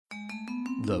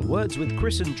The Words with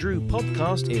Chris and Drew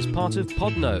podcast is part of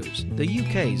Podnose, the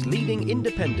UK's leading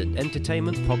independent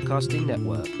entertainment podcasting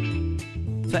network.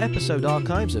 For episode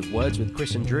archives of Words with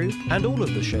Chris and Drew and all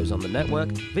of the shows on the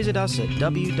network, visit us at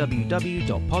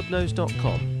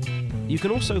www.podnose.com. You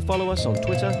can also follow us on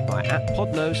Twitter by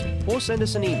 @Podnose or send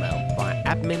us an email via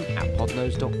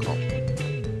admin@podnose.com.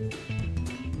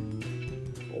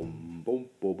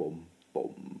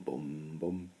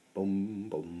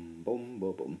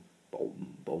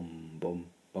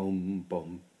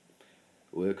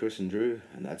 We're Chris and Drew,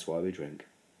 and that's why we drink.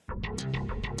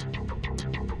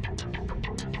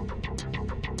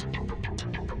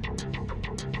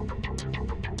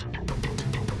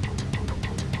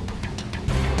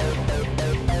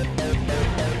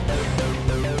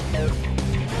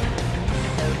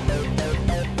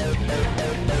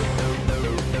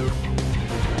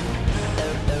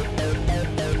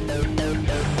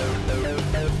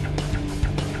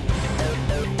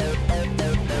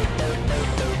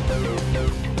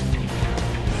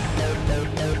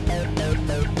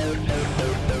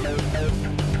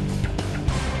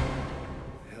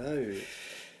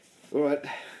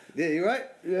 Yeah, you right?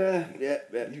 Yeah. You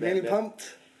feeling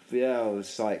pumped? Yeah, I was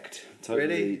psyched.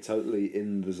 Totally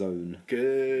in the zone.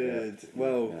 Good. Yeah.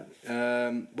 Well,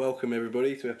 welcome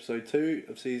everybody to episode 2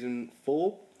 of season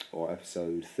 4. Or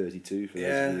episode 32 for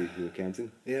those of you who are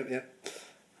counting. Yeah.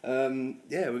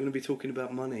 We're going to be talking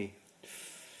about money.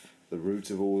 The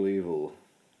root of all evil.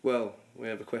 Well, we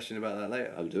have a question about that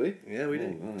later. Oh, do we? Yeah, we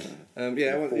do.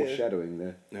 Right. Foreshadowing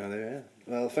there. No, there we are.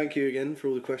 Well, thank you again for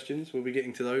all the questions. We'll be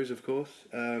getting to those, of course.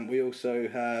 We also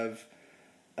have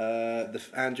the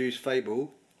Andrew's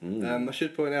Fable. I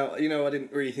should point out, I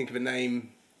didn't really think of a name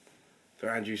for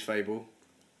Andrew's Fable,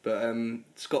 but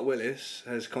Scott Willis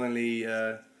has kindly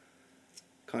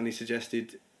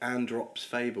suggested Androp's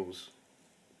Fables.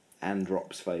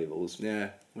 Androp's Fables.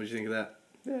 Yeah, what do you think of that?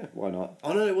 Yeah, why not?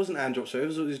 Oh no, it wasn't Androp's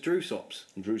Fables, it was Drusop's.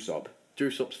 Drusop's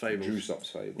Fables.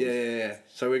 Drusop's Fables. Yeah.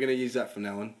 So we're going to use that from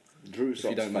now on.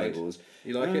 Drusop's Fables.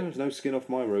 You like it? There's no skin off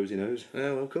my rosy nose.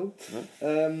 Yeah, well, cool.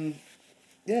 No.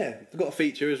 We've got a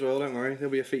feature as well, don't worry.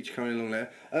 There'll be a feature coming along there.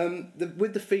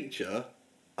 With the feature,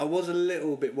 I was a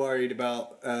little bit worried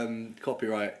about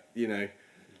copyright, because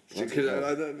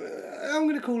I'm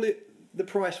going to call it The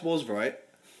Price Was Right.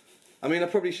 I mean, I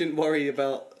probably shouldn't worry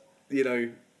about,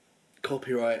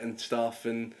 copyright and stuff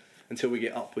until we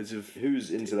get upwards of...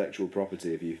 Whose intellectual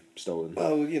property have you stolen?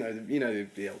 Well,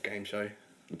 the old game show.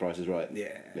 The Price is Right.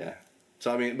 Yeah.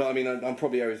 So I'm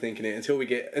probably overthinking it. Until we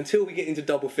get into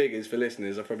double figures for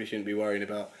listeners, I probably shouldn't be worrying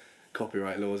about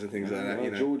copyright laws and things like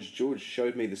that. George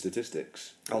showed me the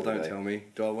statistics. Oh, don't tell me.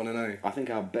 Do I want to know? I think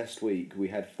our best week we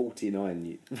had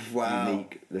 49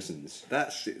 unique listens.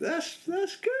 That's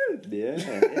good.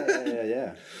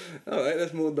 Yeah. All right,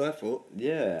 that's more than I thought.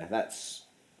 Yeah, that's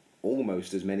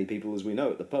almost as many people as we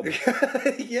know at the pub.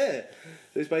 Yeah.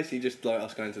 So it's basically just like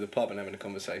us going to the pub and having a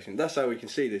conversation. That's how we can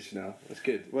see this now. That's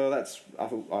good. Well, I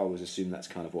always assumed that's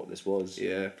kind of what this was.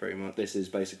 Yeah, pretty much. This is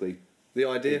basically... The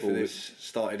idea for this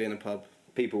started in a pub.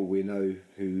 People we know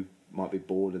who might be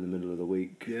bored in the middle of the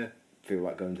week. Yeah. Feel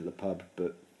like going to the pub,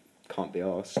 but can't be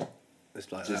arsed.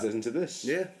 It's like Just listen to this.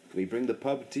 Yeah. We bring the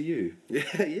pub to you.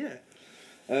 Yeah.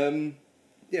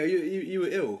 You were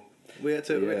ill. We had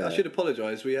to. Yeah. I should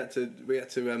apologise. We had to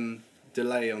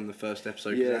delay on the first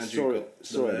episode. Yeah, Andrew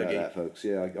sorry about that, folks.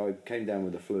 Yeah, I came down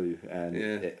with the flu and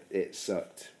Yeah. it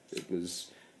sucked. It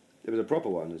was a proper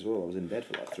one as well. I was in bed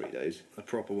for like 3 days. A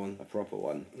proper one.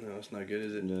 No, that's no good,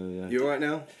 is it? No, yeah. You all right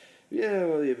now? Yeah,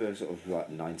 well, you're sort of like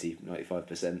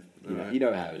 95%. You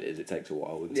know how it is. It takes a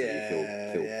while until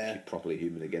you feel properly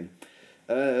human again.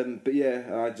 But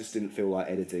yeah, I just didn't feel like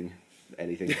editing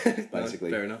anything,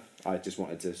 basically. No, fair enough. I just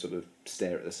wanted to sort of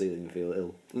stare at the ceiling and feel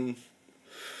ill.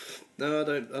 No, I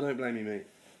don't blame you, mate.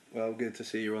 Well, good to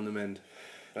see you're on the mend.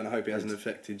 And I hope it hasn't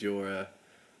affected your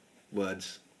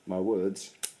words. My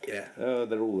words? Yeah. Oh,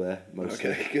 they're all there,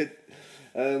 mostly. Okay, good.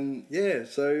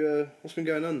 So what's been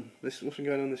going on? What's been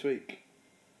going on this week?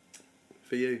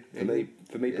 For you? For me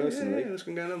personally? Yeah, what's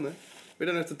been going on there? We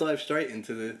don't have to dive straight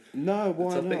into the why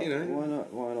topic, not?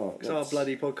 Why not? It's our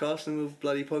bloody podcast, and we'll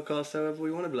bloody podcast however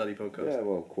we want a bloody podcast. Yeah,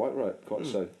 well, quite right,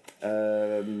 so.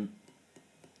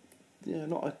 Yeah,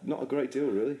 not a great deal,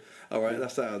 really. All right,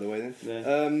 that's that out of the way then. Yeah.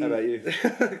 How about you?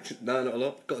 No, not a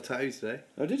lot. Got a tattoo today.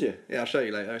 Oh, did you? Yeah, I'll show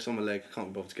you later. It's on my leg. I can't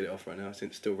be bothered to get it off right now. It's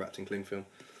still wrapped in cling film.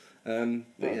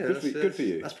 Good for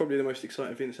you. That's probably the most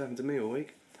exciting thing that's happened to me all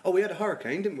week. Oh, we had a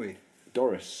hurricane, didn't we?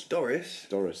 Doris, Yes.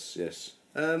 yes.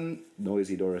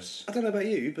 Noisy Doris. I don't know about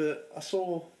you, but I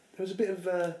saw there was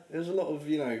a lot of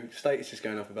statuses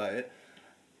going up about it.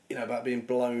 about being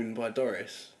blown by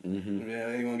Doris. Mm-hmm. Yeah,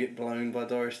 anyone get blown by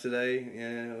Doris today?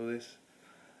 Yeah, all this.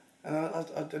 And I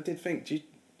did think, do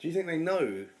you think they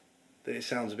know that it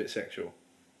sounds a bit sexual?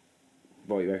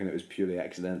 Well, you reckon it was purely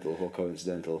accidental or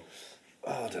coincidental?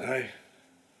 Oh, I don't know.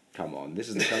 Come on, this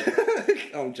is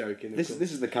the I'm joking. this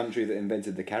is the country that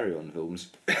invented the Carry On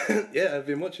films. Yeah, I've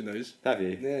been watching those. Have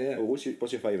you? Yeah. Oh, what's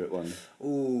your favourite one?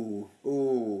 Ooh.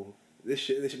 This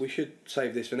we should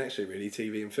save this for next week, really,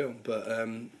 TV and film. But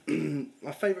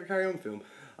my favourite Carry On film,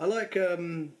 I like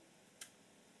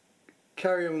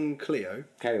Carry On Cleo.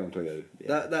 Carry On Cleo.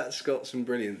 Yeah. That's got some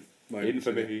brilliant moments.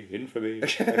 Infamy.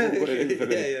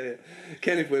 Yeah.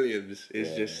 Kenneth Williams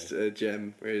is just a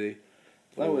gem, really.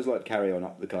 I always like Carry On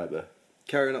Up the Khyber.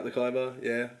 Carry On Up the Khyber,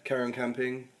 yeah. Carry On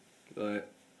Camping, like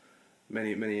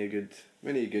many a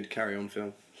good Carry On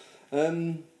film.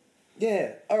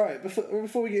 Yeah. All right.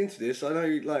 Before we get into this, I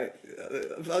know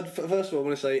first of all I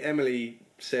want to say Emily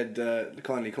said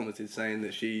kindly commented saying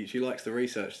that she likes the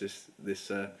research this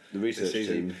The research this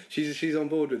season. team. She's on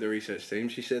board with the research team.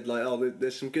 She said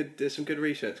there's some good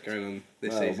research going on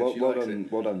this season.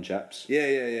 Well done, chaps.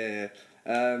 Yeah.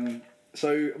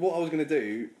 So what I was going to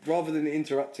do, rather than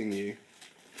interrupting you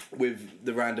with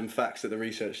the random facts that the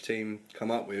research team come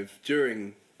up with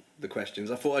during the questions,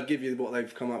 I thought I'd give you what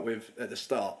they've come up with at the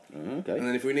start. Okay. And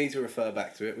then if we need to refer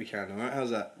back to it, we can. All right? How's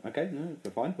that? Okay. No,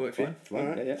 we're fine. Work for you? Fine. All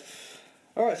right. Yeah.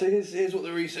 All right. So here's what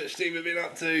the research team have been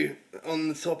up to on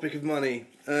the topic of money.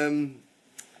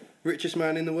 Richest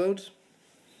man in the world.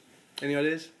 Any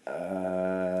ideas?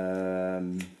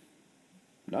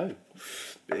 No.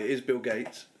 It is Bill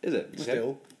Gates. Is it? Okay.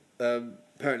 Still.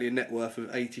 Apparently a net worth of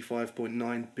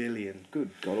 85.9 billion. Good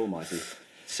God Almighty.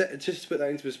 Just to put that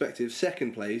into perspective,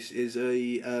 second place is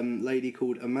a lady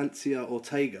called Amancio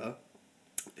Ortega,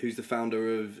 who's the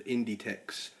founder of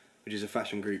Inditex, which is a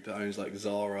fashion group that owns like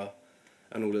Zara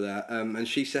and all of that. And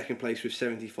she's second place with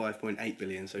 75.8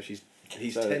 billion. So he's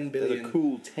 10 billion. There's a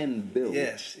cool 10 bill.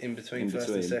 Yes, in between first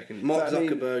and second. Mark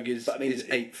Zuckerberg is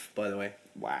 8th, by the way.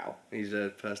 Wow. He's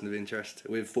a person of interest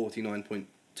with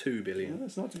 49.2 billion. Well,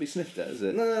 that's not to be sniffed at, is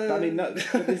it? No. I mean, no,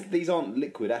 these aren't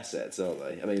liquid assets, are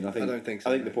they? I mean, I don't think so.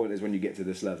 I think the point is when you get to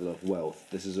this level of wealth,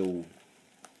 this is all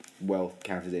wealth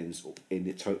counted in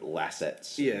the total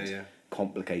assets. Yeah.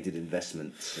 Complicated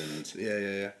investments and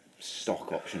Yeah.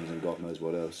 stock options and God knows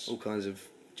what else. All kinds of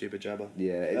jibber jabber.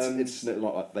 Yeah, it's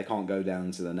not like they can't go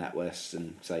down to the NatWest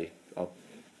and say, "I'll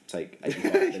take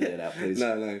 85 billion out, please."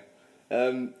 No.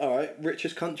 All right,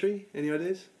 richest country. Any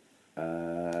ideas?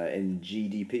 In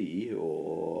GDP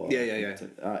or Yeah.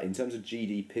 In terms of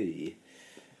GDP,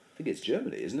 I think it's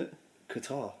Germany, isn't it?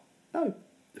 Qatar. No.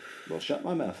 Well, shut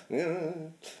my mouth. Yeah.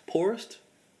 Poorest.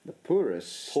 The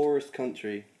poorest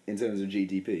country in terms of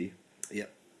GDP. Yep.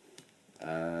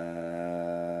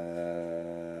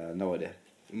 No idea.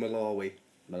 Malawi.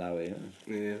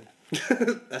 Yeah.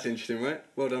 That's interesting, right?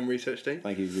 Well done, research team.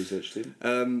 Thank you, research team.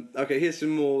 Okay, here's some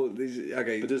more.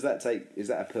 Okay. But is that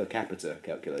a per capita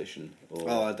calculation? Or?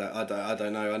 Oh, I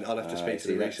don't know. I'll have to speak to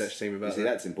the research team about that.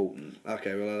 That's important.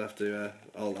 Okay, well I'll have to.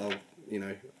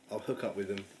 I'll hook up with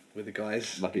them, with the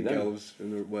guys, Lucky and them. girls,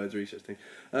 in the words research team.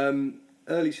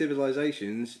 Early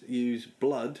civilizations use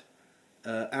blood,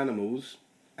 animals,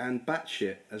 and bat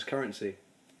shit as currency.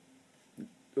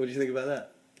 What do you think about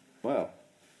that? Wow.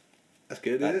 That's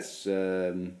good, isn't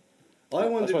it?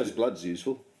 I suppose blood's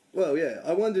useful. Well, yeah.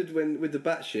 I wondered with the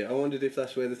batshit. I wondered if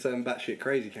that's where the term batshit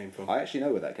crazy came from. I actually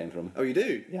know where that came from. Oh, you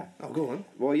do? Yeah. Oh, go on.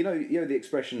 Well, you know the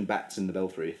expression "bats in the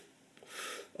belfry."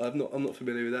 I'm not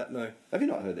familiar with that. No. Have you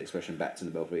not heard the expression "bats in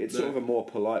the belfry"? It's sort of a more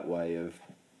polite way of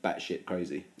batshit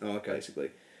crazy. Oh, okay.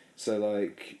 Basically, so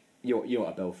like you know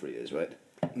what a belfry is, right?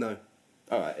 No.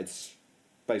 All right, it's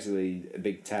basically a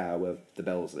big tower where the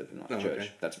bells live in, like a church.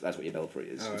 Okay. That's what your belfry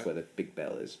is. All That's right. where the big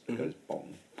bell is. It goes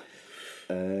bong.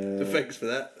 Thanks for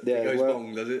that. Yeah, It goes well-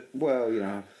 bong, does it? Well, you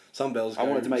know. Some bells go. I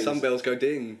wanted to make some this- bells go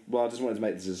ding. Well, I just wanted to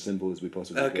make this as simple as we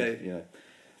possibly Okay. could. You know.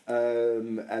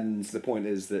 And the point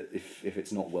is that if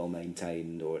it's not well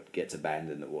maintained or it gets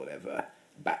abandoned or whatever,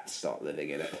 bats start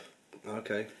living in it.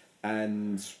 Okay.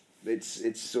 And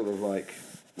it's sort of like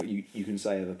what you can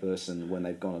say of a person when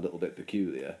they've gone a little bit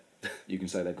peculiar. You can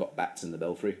say they've got bats in the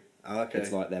belfry. Okay.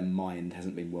 It's like their mind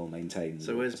hasn't been well maintained.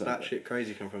 So where's or something. batshit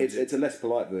crazy come from? It's a less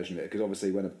polite version of it because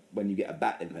obviously when you get a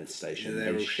bat infestation,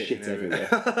 They're they all shit shitting everywhere.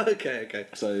 Okay.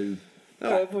 So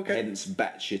Okay. hence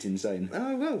batshit insane.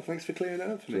 Oh well, thanks for clearing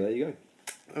that up for So me. there you go.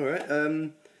 All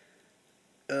right.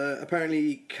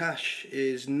 Apparently, cash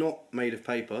is not made of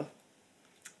paper,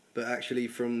 but actually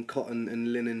from cotton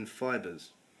and linen fibres.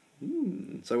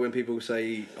 So when people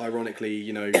say,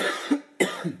 ironically,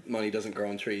 money doesn't grow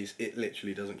on trees, it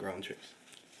literally doesn't grow on trees.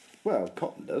 Well,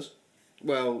 cotton does.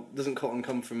 Well, doesn't cotton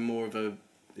come from more of a...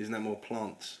 Isn't that more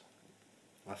plants?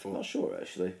 I thought. Not sure,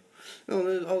 actually.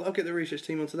 No, I'll get the research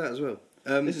team onto that as well.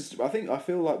 I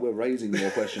feel like we're raising more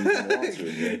questions than we're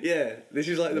answering here. Yeah, this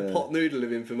is like the pot noodle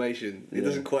of information. It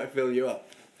doesn't quite fill you up.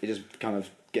 It just kind of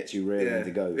gets you ready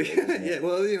to go. Yeah,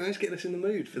 well, let's get us in the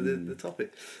mood for the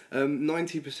topic.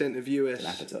 90% of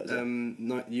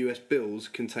US bills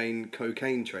contain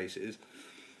cocaine traces,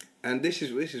 and this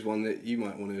is one that you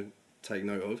might want to take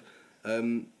note of.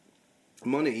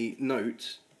 Money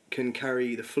notes can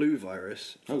carry the flu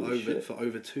virus for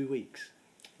over 2 weeks.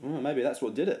 Well, maybe that's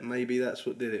what did it. Maybe that's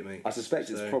what did it, mate. I suspect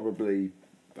it's probably,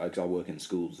 because I work in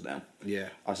schools now. Yeah.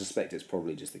 I suspect it's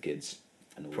probably just the kids.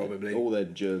 And all their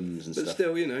germs and stuff. But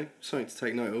still, something to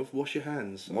take note of. Wash your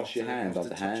hands. Wash your hands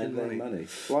after handling money.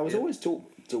 Well, I was always taught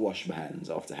to wash my hands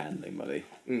after handling money.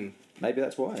 Maybe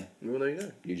that's why. Well, there you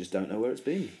go. You just don't know where it's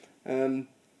been.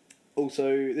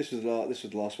 Also, this was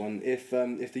the last one. If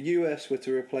the US were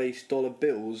to replace dollar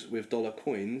bills with dollar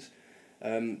coins,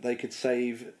 they could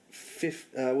save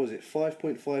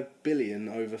 5.5 billion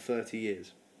over 30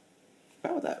 years.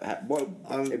 How would that happen?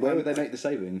 Where would they make the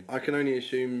saving? I can only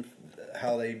assume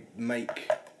how they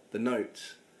make the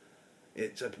notes.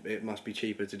 It must be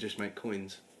cheaper to just make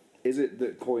coins. Is it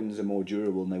that coins are more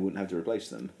durable and they wouldn't have to replace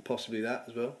them? Possibly that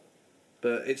as well.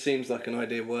 But it seems like an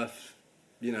idea worth,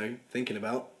 thinking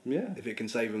about. Yeah. If it can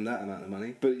save them that amount of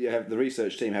money. But the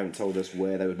research team haven't told us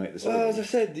where they would make the saving. Well, as I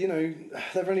said,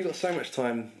 they've only got so much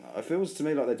time. It feels to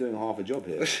me like they're doing half a job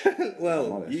here. Well,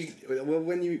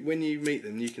 when you meet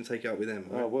them, you can take it out with them.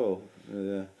 Right? Oh well,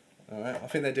 yeah. All right, I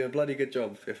think they do a bloody good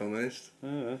job, if I'm honest.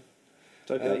 It's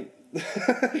okay.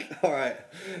 All right,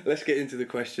 let's get into the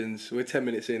questions. We're 10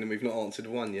 minutes in and we've not answered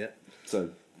one yet.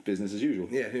 So business as usual.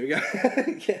 Yeah, here we go.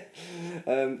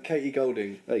 Yeah. Katie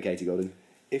Golding. Hey, Katie Golding.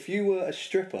 If you were a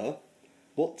stripper,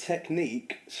 what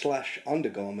technique /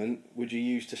 undergarment would you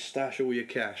use to stash all your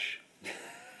cash?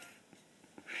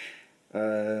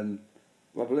 I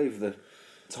believe the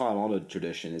time-honoured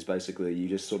tradition is basically you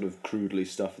just sort of crudely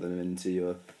stuff them into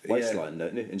your waistline,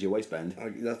 don't you? Into your waistband.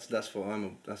 That's what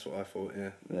I thought.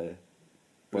 Yeah. Yeah.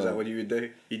 Was that what you would do?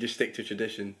 You just stick to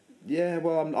tradition. Yeah.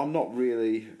 Well, I'm not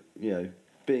really,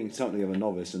 being something of a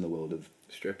novice in the world of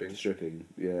stripping.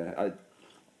 Yeah.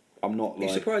 I'm not like.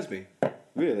 You surprised me.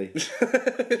 Really?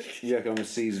 Yeah, I'm a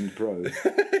seasoned pro.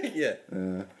 Yeah.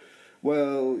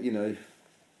 Well,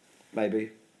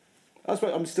 maybe. I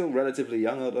suppose I'm still relatively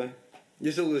young, aren't I?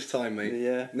 There's all this time, mate.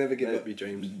 Yeah. Never give up your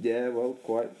dreams. Yeah, well,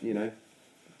 quite,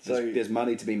 So there's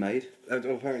money to be made.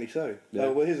 Apparently so. Yeah.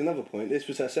 Well, here's another point. This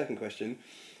was our second question.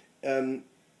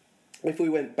 If we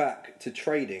went back to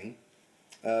trading,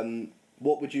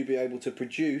 what would you be able to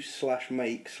produce /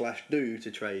 make / do to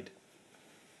trade?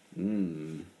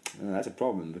 That's a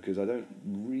problem because I don't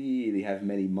really have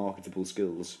many marketable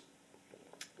skills.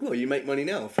 Well, you make money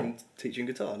now from teaching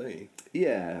guitar, don't you?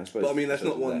 Yeah, I suppose. But I mean, that's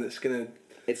not one that's going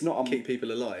to keep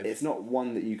people alive. It's not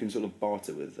one that you can sort of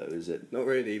barter with, though, is it? Not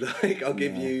really. Like, I'll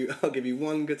give you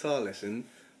one guitar lesson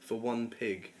for one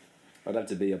pig. I'd have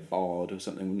to be a bard or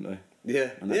something, wouldn't I? Yeah.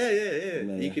 Yeah.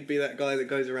 You could be that guy that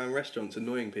goes around restaurants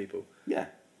annoying people. Yeah.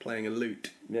 Playing a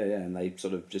lute. Yeah, and they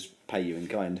sort of just pay you in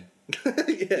kind.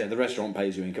 Yeah, the restaurant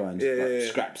pays you in kind.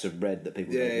 Scraps of bread that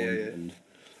people don't want. Yeah. And,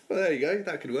 well, there you go.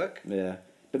 That could work. Yeah.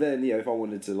 But then, if I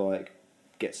wanted to,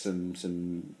 get some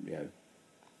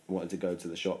wanted to go to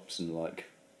the shops and,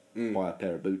 buy a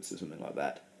pair of boots or something like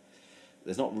that,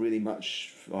 there's not really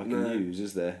much I can use,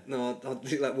 is there? No, I'd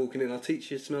be like walking in, I'll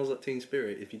teach you Smells Like Teen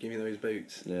Spirit if you give me those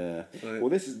boots. Yeah. Right. Well,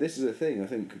 this is the thing, I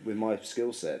think, with my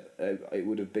skill set, it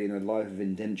would have been a life of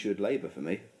indentured labour for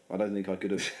me. I don't think I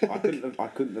could have... I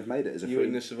couldn't have made it as a free... You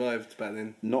wouldn't have survived back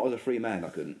then? Not as a free man, I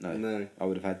couldn't, no. No. I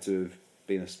would have had to have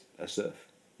been a serf,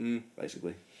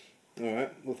 basically. All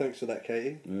right. Well, thanks for that,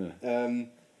 Katie. Yeah.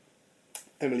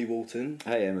 Emily Walton.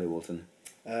 Hey, Emily Walton.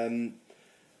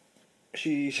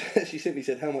 She simply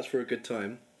said, "How much for a good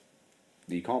time?"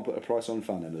 You can't put a price on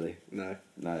fun, Emily. No.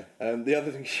 No. The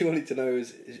other thing she wanted to know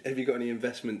is, have you got any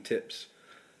investment tips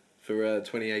for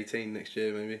 2018 next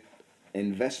year, maybe?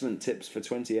 Investment tips for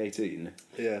 2018?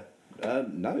 Yeah.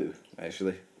 No,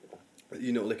 actually.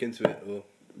 You not look into it, or?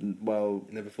 Well,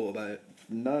 you never thought about it.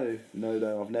 No.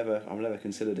 I've never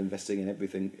considered investing in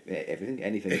anything.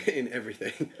 In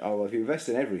everything. Oh, well, if you invest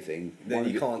in everything, then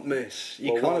you can't miss.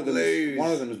 You can't lose.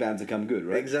 One of them is bound to come good,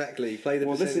 right? Exactly. Play the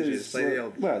percentages. Play the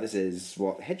odds. Well, this is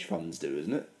what hedge funds do,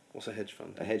 isn't it? What's a hedge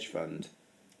fund? A hedge fund.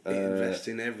 They invest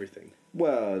in everything.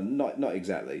 Well, not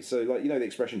exactly. So, the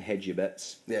expression "hedge your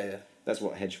bets." Yeah. That's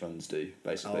what hedge funds do,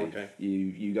 basically. Oh, okay.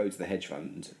 You go to the hedge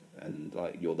fund and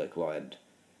you're their client,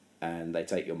 and they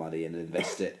take your money and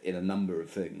invest it in a number of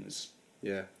things.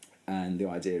 Yeah. And the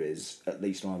idea is at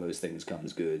least one of those things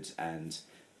comes good, and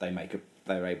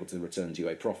they're able to return to you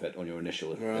a profit on your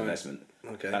initial investment.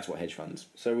 Okay. That's what hedge funds.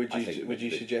 So would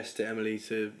you suggest to Emily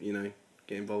to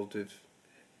get involved with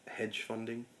hedge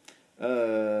funding?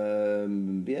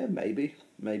 Yeah, maybe.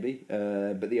 But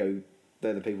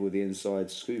they're the people with the inside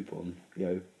scoop on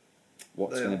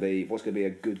what's going to be a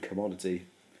good commodity.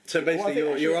 So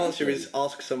basically, your answer is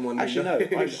ask someone who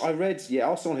knows. No. I read,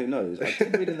 ask someone who knows. I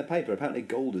did read in the paper, apparently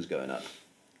gold is going up.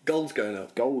 Gold's going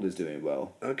up? Gold is doing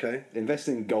well. Okay. Invest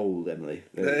in gold, Emily.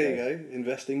 There you go.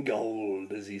 Invest in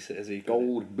gold, as he says.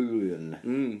 Gold bullion.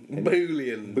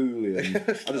 Bullion.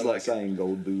 I just like saying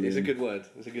gold bullion. It's a good word.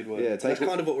 Yeah, that's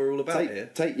kind of what we're all about here.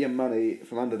 Take your money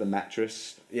from under the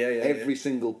mattress, every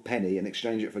single penny, and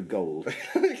exchange it for gold.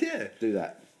 Yeah. Do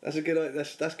that. That's a good.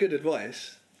 That's good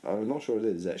advice. I'm not sure it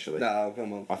is, actually. No,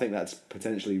 come on. I think that's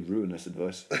potentially ruinous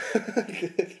advice.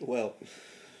 Well,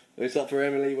 it's up for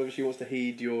Emily whether she wants to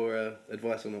heed your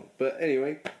advice or not. But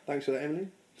anyway, thanks for that, Emily.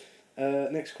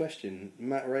 Next question,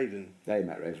 Matt Raven. Hey,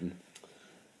 Matt Raven.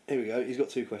 Here we go. He's got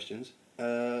 2 questions.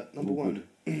 Number 1.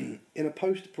 In a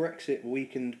post-Brexit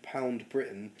weakened pound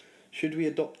Britain, should we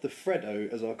adopt the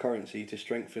Freddo as our currency to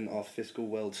strengthen our fiscal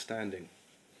world standing?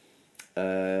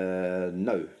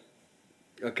 No.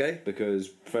 Okay. Because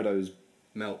Freddos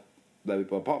melt.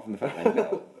 Apart from the fact they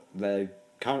melt, they're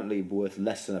currently worth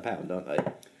less than £1, aren't they?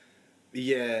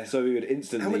 Yeah. So we would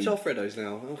instantly... How much are Freddos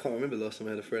now? I can't remember the last time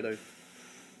I had a Freddo.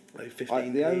 Like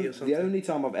 15p or something? The only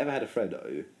time I've ever had a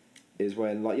Freddo is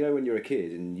when, when you're a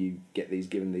kid and you get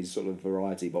given these sort of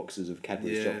variety boxes of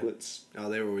Cadbury's chocolates. Oh,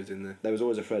 they were always in there. There was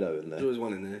always a Freddo in there. There was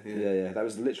one in there, Yeah. That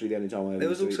was literally the only time I ever There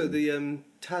was also the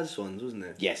Taz ones, wasn't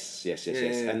there? Yes. Yeah.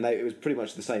 And it was pretty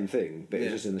much the same thing, but it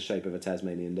was just in the shape of a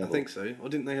Tasmanian devil. I think so. Or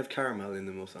didn't they have caramel in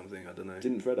them or something? I don't know.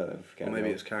 Didn't Freddo have caramel? Or maybe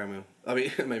it was caramel. I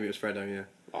mean, maybe it was Freddo, yeah.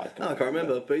 I can't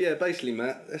remember. But yeah, basically,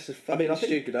 Matt, that's just fucking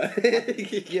stupid. I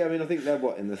think they're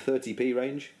in the 30p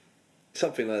range?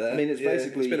 Something like that. I mean, it's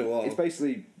basically... It's been a while. It's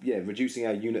basically, reducing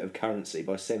our unit of currency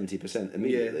by 70%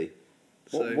 immediately.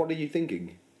 Yeah. What are you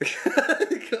thinking?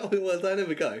 Well, don't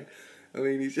ever go. I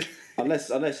mean, he's just...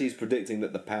 unless he's predicting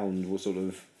that the pound will sort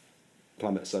of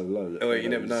plummet so low that you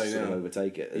never know sort of now.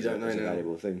 overtake it as You don't know a now.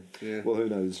 valuable thing. Yeah. Well, who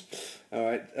knows? All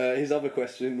right. His other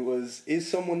question was: is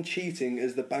someone cheating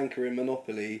as the banker in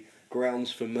Monopoly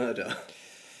grounds for murder?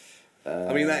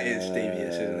 I mean, that is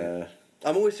devious, isn't it?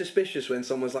 I'm always suspicious when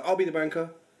someone's like, "I'll be the banker."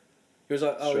 He was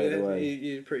like, "Oh, Straight away.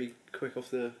 you're pretty quick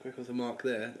off the mark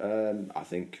there." I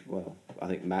think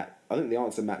the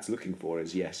answer Matt's looking for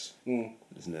is yes,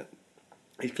 isn't it?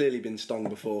 He's clearly been stung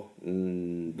before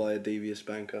by a devious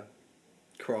banker.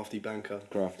 Crafty banker.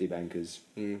 Crafty bankers.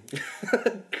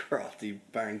 Crafty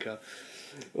banker.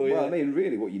 Well, I mean,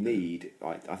 really what you need,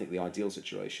 I think the ideal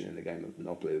situation in the game of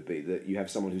Monopoly would be that you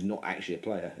have someone who's not actually a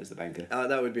player as the banker.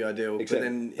 That would be ideal, Except but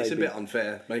then it's a bit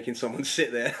unfair making someone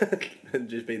sit there and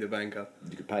just be the banker.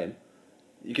 You could pay him.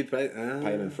 You could pay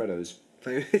him in Freddos.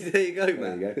 There you go,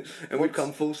 man. There you go. And we've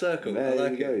come full circle. There I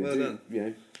like you go. it. Well done.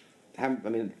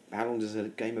 How long does a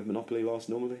game of Monopoly last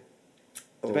normally?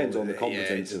 Depends on the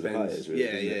competence of the players,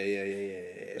 really.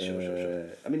 Yeah. Sure.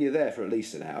 I mean, you're there for at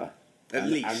least an hour. At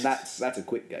least. And that's a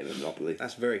quick game of Monopoly.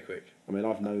 That's very quick. I mean,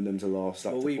 I've known them to last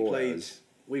up to 4 hours.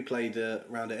 We played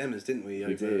round at Emma's, didn't we?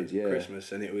 We did, yeah.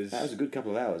 Christmas, and it was... That was a good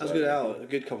couple of hours. That was a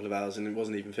good couple of hours, and it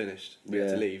wasn't even finished. We had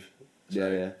to leave. So.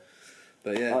 Yeah.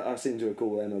 But yeah. I seem to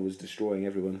recall Emma was destroying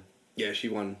everyone. Yeah, she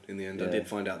won in the end. Yeah. I did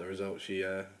find out the result. She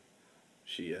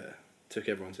took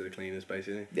everyone to the cleaners,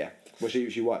 basically. Yeah. Well,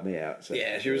 she wiped me out. So.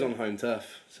 Yeah, she was on home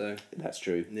turf, so... That's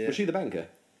true. Yeah. Was she the banker?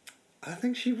 I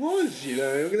think she was,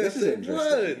 We're going to have This is to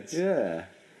interesting. words. Yeah.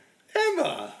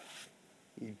 Emma!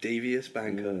 You devious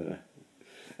banker.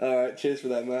 Alright, cheers for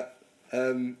that, Matt.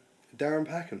 Darren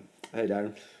Packham. Hey,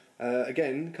 Darren.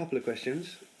 Again, a couple of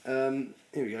questions. Here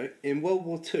we go. In World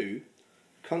War II,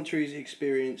 countries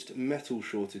experienced metal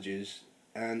shortages,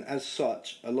 and as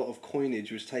such, a lot of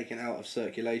coinage was taken out of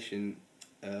circulation,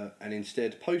 and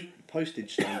instead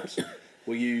postage stamps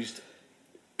were used...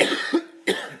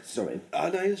 Sorry. Oh,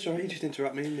 no, that's all right. You just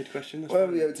interrupt me mid-question.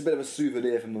 It's a bit of a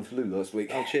souvenir from the flu last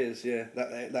week. Oh, cheers, yeah.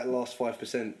 That last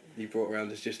 5% you brought around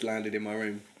has just landed in my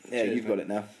room. Yeah, Cheers, you've got it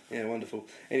now. Yeah, wonderful.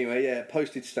 Anyway, yeah,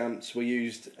 postage stamps were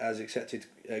used as accepted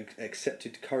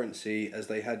currency as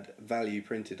they had value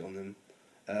printed on them.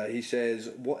 He says,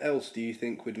 what else do you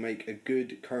think would make a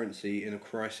good currency in a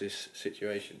crisis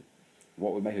situation?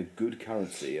 What would make a good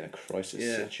currency in a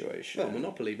crisis situation? Well,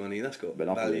 Monopoly money, that's got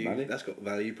Monopoly value. money. That's got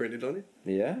value printed on it.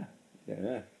 Yeah.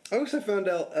 I also found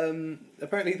out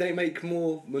apparently they make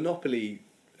more Monopoly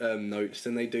notes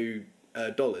than they do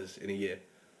dollars in a year.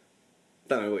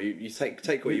 Don't know what you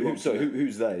take what you want. So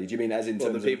who's they? Do you mean as in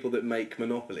terms the people that make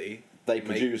Monopoly? They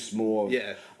produce more.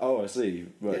 Yeah. Oh, I see.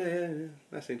 Right. Yeah.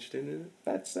 That's interesting, isn't it?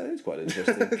 That is quite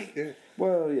interesting. Yeah.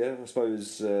 Well, yeah, I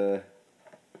suppose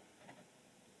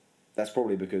that's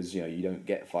probably because you don't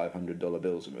get $500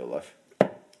 bills in real life.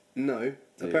 No,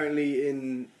 Yeah. apparently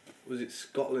in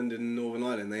Scotland and Northern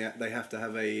Ireland they have to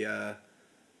have a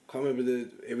can't remember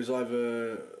it was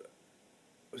either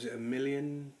was it $1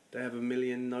 million? They have $1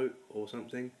 million note or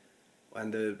something,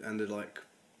 and a like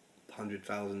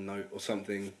 100,000 note or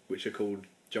something, which are called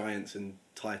giants and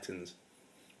titans.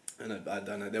 And I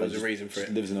don't know. There was a reason for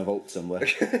it. Lives in a vault somewhere.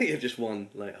 Yeah, just one.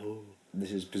 Like, oh.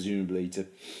 This is presumably to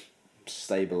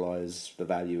stabilise the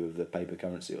value of the paper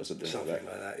currency or something like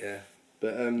that. Yeah.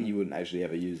 But you wouldn't actually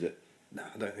ever use it. No,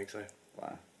 I don't think so.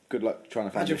 Wow. Good luck trying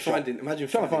to find Imagine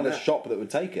trying to find that. a shop that would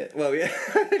take it. Well, yeah.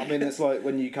 I mean, it's like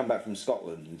when you come back from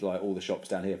Scotland, like all the shops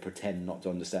down here pretend not to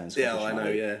understand Scottish. Yeah, I know,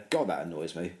 money. yeah. God, that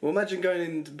annoys me. Well, imagine going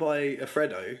in to buy a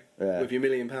Freddo with your £1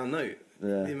 million note.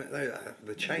 Yeah.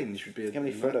 The change would be... How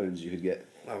many Freddos you could get?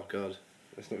 Oh, God.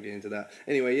 Let's not get into that.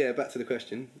 Anyway, yeah, back to the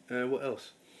question. What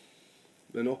else?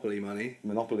 Monopoly money.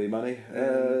 Monopoly money.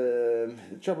 The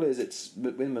trouble is, it's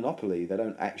in Monopoly, they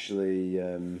don't actually...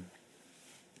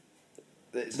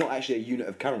 it's not actually a unit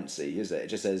of currency, is it? It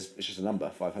just says it's just a number,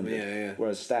 500. Yeah.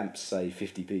 Whereas stamps say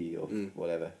 50p or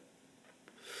whatever.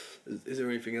 Is there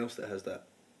anything else that has that?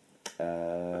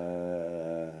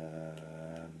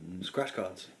 Scratch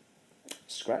cards.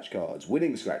 Scratch cards.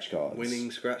 Winning scratch cards.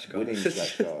 Winning scratch cards. Winning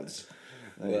scratch cards.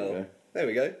 There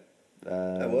we go.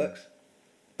 That works.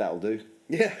 That'll do.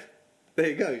 Yeah. There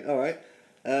you go. All right.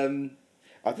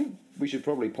 I think we should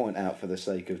probably point out, for the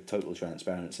sake of total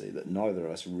transparency, that neither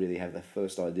of us really have the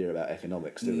first idea about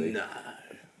economics, do we? No.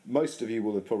 Most of you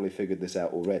will have probably figured this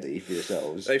out already for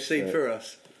yourselves. They've seen through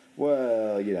us.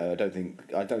 Well, I don't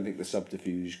think the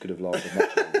subterfuge could have lasted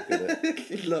much longer, could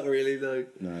it? Not really, no.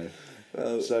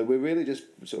 No. So we're really just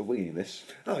sort of winging this.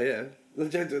 Oh yeah,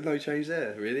 no change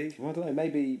there, really. Well, I don't know.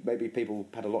 Maybe people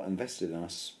had a lot invested in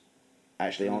us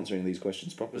actually answering these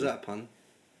questions properly. Was that a pun?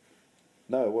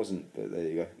 No, it wasn't. But there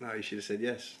you go. No, you should have said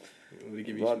yes. We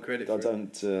give you some credit. I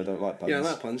don't like puns. You don't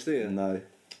like puns, do you? No.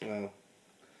 Well,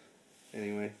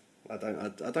 anyway, I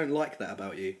don't like that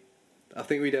about you. I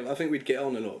think we'd get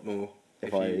on a lot more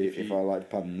if I liked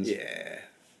puns. Yeah,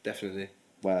 definitely.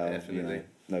 Well, definitely.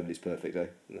 Nobody's perfect, though.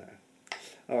 No.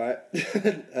 All right.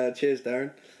 Cheers,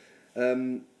 Darren.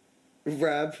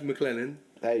 Rab McLennan.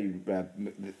 Hey, Rab.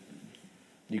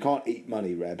 You can't eat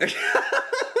money, Rab.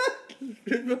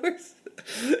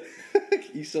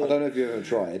 You saw. I don't know if you've ever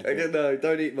tried. No,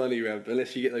 don't eat money, Rab,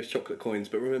 unless you get those chocolate coins.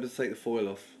 But remember to take the foil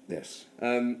off. Yes.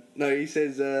 No, he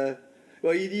says.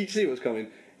 Well, you see what's coming.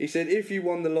 He said, if you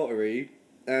won the lottery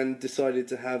and decided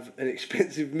to have an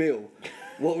expensive meal,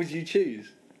 what would you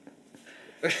choose?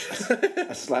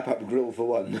 A slap-up grill for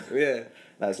one. Yeah.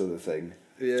 That sort of thing.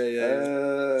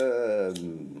 Yeah.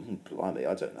 Blimey,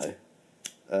 I don't know.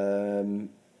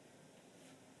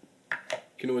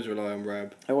 You can always rely on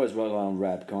Rab. Always rely on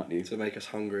Rab, can't you? To make us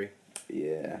hungry.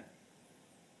 Yeah.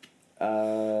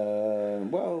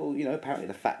 Well, apparently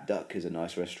the Fat Duck is a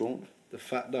nice restaurant. The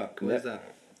Fat Duck? Where's that?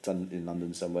 It's in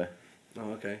London somewhere.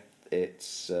 Oh, okay.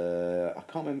 It's, I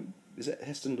can't remember, is it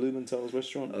Heston Blumenthal's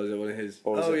restaurant? Oh, is it one of his?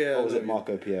 Or is it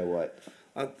Marco Pierre White?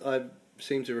 I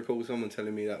seem to recall someone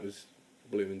telling me that was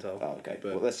Blumenthal. Oh, okay.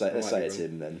 Well, let's say it's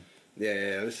him then.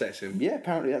 Yeah, let's say it's him. Yeah,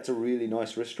 apparently that's a really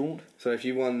nice restaurant. So if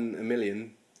you won $1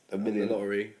 million on the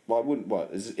lottery... Well, I wouldn't...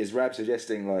 What? Is Rab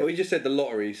suggesting, like... Well, he just said the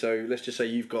lottery, so let's just say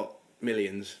you've got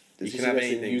millions. You can have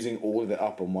anything. Using all of it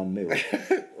up on one meal?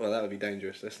 Well, that would be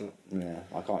dangerous. Let's not... Yeah,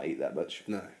 I can't eat that much.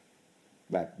 No.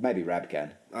 Maybe Rab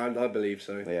can. I believe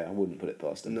so. Yeah, I wouldn't put it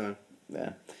past him. No.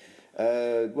 Yeah.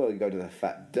 Well, you go to the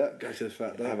Fat Duck. Go to the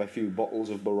Fat Duck. Have a few bottles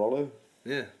of Barolo.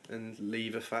 Yeah, and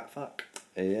leave a fat fuck.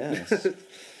 Yes.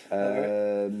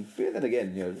 But then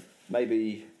again,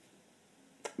 maybe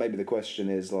the question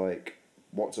is like,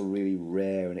 what's a really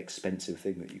rare and expensive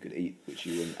thing that you could eat which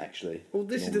you wouldn't actually? Well,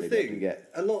 this is the thing.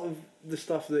 A lot of the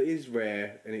stuff that is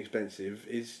rare and expensive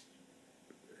is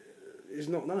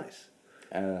not nice.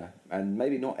 And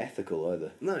maybe not ethical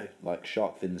either. No. Like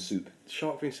shark fin soup.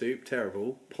 Shark fin soup,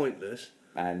 terrible, pointless.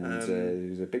 And it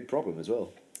was a big problem as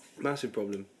well. Massive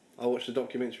problem. I watched a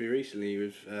documentary recently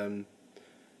with,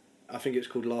 I think it's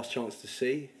called Last Chance to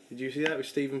See. Did you see that with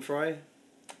Stephen Fry?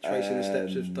 Tracing the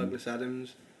steps of Douglas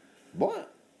Adams.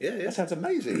 What? Yeah. That sounds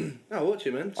amazing. Oh, watch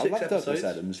it, man. 6 I love episodes. Douglas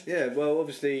Adams. Yeah, well,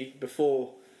 obviously,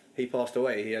 before he passed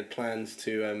away, he had plans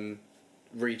to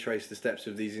retrace the steps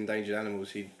of these endangered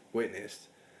animals he'd witnessed.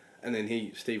 and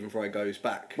then Stephen Fry goes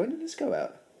back. When did this go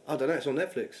out? I don't know. It's on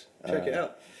Netflix. Check it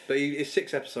out. But it's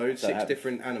 6 episodes,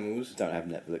 different animals. Don't have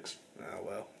Netflix. Oh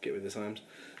well, get with the times.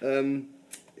 They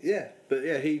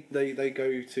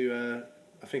go to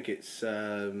I think it's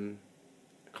I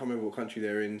can't remember what country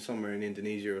they're in, somewhere in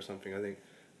Indonesia or something, I think.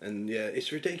 And yeah,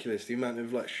 it's ridiculous the amount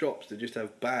of like shops that just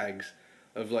have bags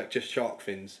of like just shark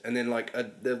fins, and then like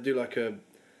they'll do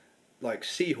like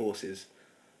seahorses,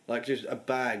 like just a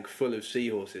bag full of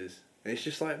seahorses, and it's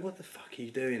just like, what the fuck are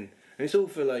you doing? And it's all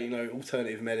for like, you know,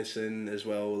 alternative medicine as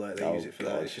well. Like they use it for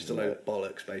that. It's just a load of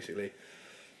bollocks, basically.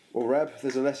 Well, Rab,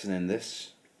 there's a lesson in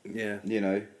this. Yeah. You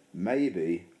know,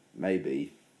 maybe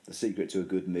the secret to a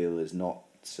good meal is not,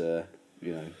 you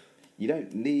know, you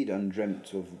don't need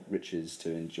undreamt of riches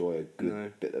to enjoy a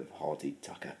good bit of hearty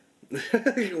tucker.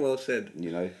 Well said.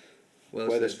 You know,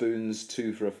 Weatherspoons,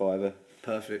 2 for a £5.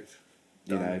 Perfect.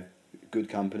 You know, good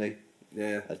company.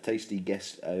 Yeah. A tasty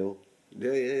guest ale.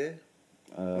 Yeah.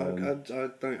 I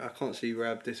can't see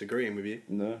Rab disagreeing with you.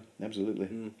 No,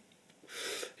 absolutely.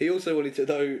 He also wanted to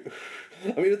know.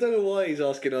 I mean, I don't know why he's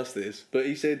asking us this, but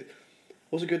he said,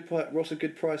 "What's a good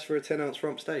price for a 10-ounce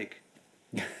rump steak?"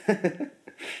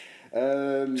 Well,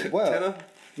 tenner.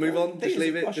 Move on. Just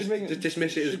leave it. Just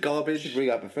dismiss it as garbage. Should bring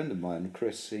up a friend of mine,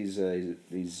 Chris. He's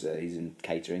in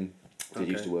catering. He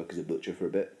used to work as a butcher for a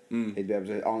bit. He'd be able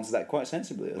to answer that quite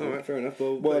sensibly. All right, fair enough.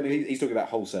 Well, I mean, he's talking about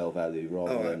wholesale value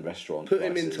rather than restaurant. Put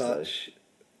him in touch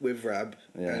with Rab,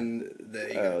 and there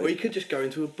you go. Or you could just go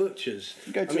into a butcher's. If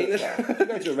you go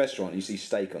to a restaurant, you see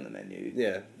steak on the menu.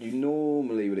 Yeah. You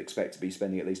normally would expect to be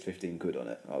spending at least 15 quid on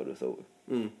it. I would have thought.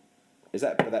 Is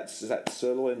that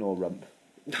sirloin or rump?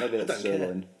 Maybe that's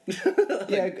sirloin.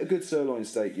 Yeah, a good sirloin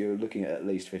steak, you're looking at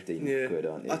least 15 quid,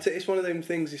 aren't you? It's one of them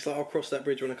things. It's like I'll cross that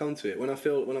bridge when I come to it. When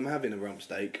I'm having a rump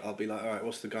steak, I'll be like, all right,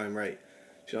 what's the going rate?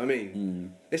 Do you know what I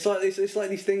mean? It's like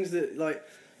these things that like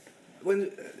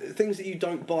things that you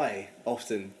don't buy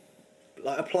often,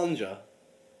 like a plunger.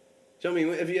 Do you know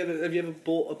what I mean? Have you ever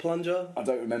bought a plunger? I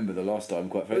don't remember the last time,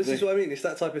 quite frankly. This is what I mean. It's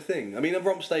that type of thing. I mean, a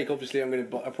rump steak. Obviously,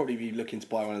 I'll probably be looking to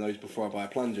buy one of those before I buy a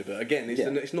plunger. But again,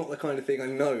 it's not the kind of thing I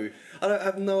know. I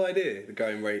have no idea the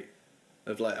going rate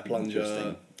of like a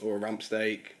plunger or a rump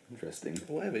steak. Interesting.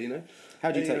 Or whatever, you know.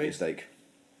 How do you take your steak?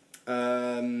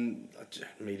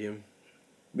 Medium.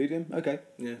 Medium? Okay.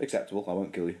 Yeah. Acceptable. I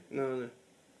won't kill you. No.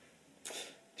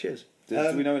 Cheers. Do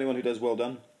we know anyone who does well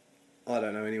done? I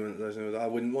don't know anyone that does know that. I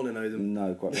wouldn't want to know them.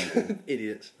 No, quite frankly.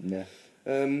 Idiots. Yeah.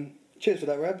 Cheers for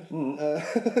that, Rab.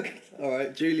 All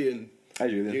right, Julian. Hey,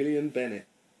 Julian. Julian Bennett.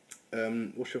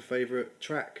 What's your favourite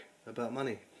track about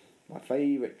money? My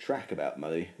favourite track about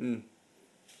money?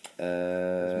 It's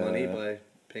Money by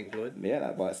Pink Floyd.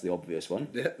 Yeah, that's the obvious one.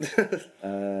 Yeah.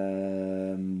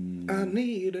 I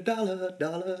need a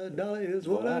dollar is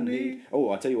what I need. Oh,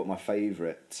 I'll tell you what my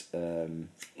favourite...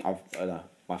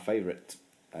 my favourite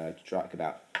track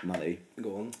about money.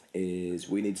 Go on. Is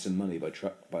 "We Need Some Money" by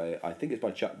I think it's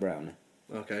by Chuck Brown.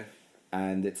 Okay.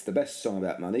 And it's the best song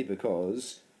about money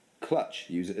because Clutch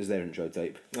use it as their intro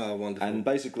tape. Oh, wonderful. And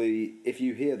basically, if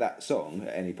you hear that song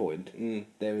at any point,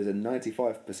 there is a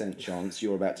 95% chance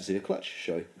you're about to see a Clutch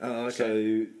show. Oh,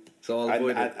 okay. So I'll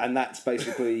avoid it. And that's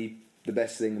basically the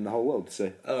best thing in the whole world.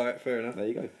 So. All right, fair enough. There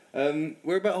you go.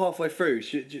 We're about halfway through.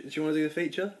 Do you want to do the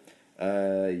feature?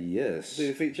 Yes. Do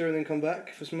the feature and then come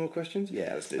back for some more questions?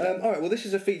 Yeah, let's do that. Alright, well this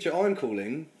is a feature I'm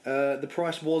calling The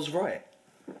Price Was Right.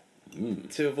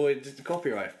 To avoid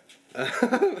copyright.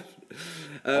 I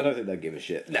don't think they'll give a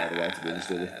shit, by the way, to be honest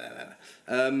with you.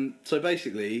 So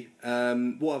basically,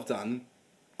 what I've done,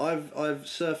 I've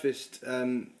surfaced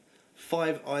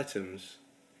 5 items.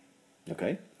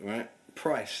 Okay. Right?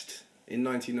 Priced in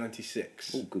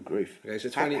 1996. Oh, good grief. Okay,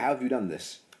 so how have you done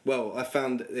this? Well, I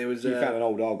found there was... You found an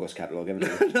old Argos catalogue, haven't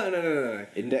you? No.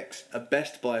 Index? A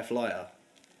Best Buy flyer.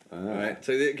 Right?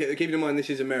 So keeping in mind this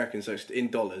is American, so it's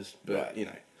in dollars, but, right. You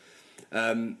know.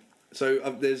 So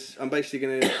I'm basically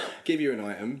going to give you an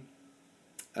item.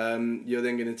 You're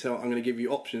then going to I'm going to give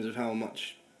you options of how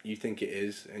much you think it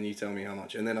is, and you tell me how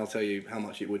much, and then I'll tell you how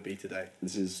much it would be today.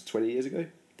 This is 20 years ago?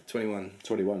 21.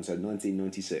 21, so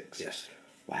 1996. Yes.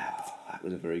 Wow, that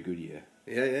was a very good year.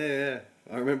 Yeah.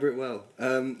 I remember it well.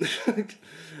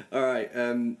 Alright,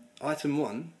 item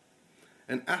 1.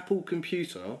 An Apple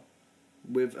computer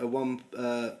with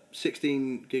a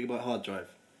 16 gigabyte hard drive.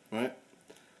 Right,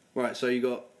 so you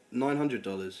got $900,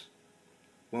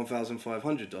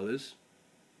 $1,500,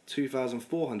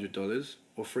 $2,400,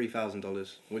 or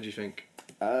 $3,000. What do you think?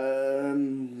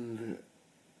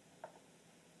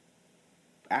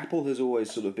 Apple has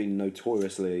always sort of been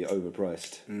notoriously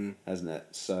overpriced, hasn't it?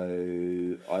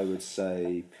 So I would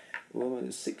say,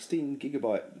 well, 16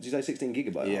 gigabyte. Did you say 16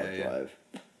 gigabyte hard drive?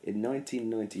 In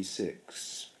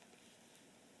 1996,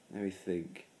 let me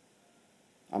think.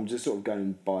 I'm just sort of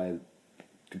going by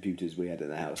computers we had in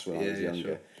the house when I was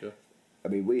younger. Sure. I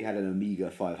mean, we had an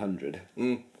Amiga 500,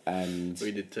 and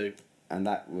we did too. And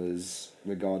that was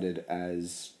regarded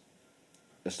as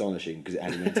astonishing because it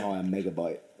had an entire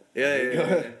megabyte.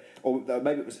 Yeah. Or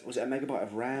maybe was it a megabyte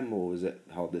of RAM or was it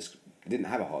hard disk? It didn't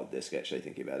have a hard disk actually.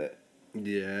 Thinking about it.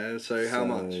 Yeah. So how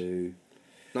much?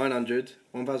 900,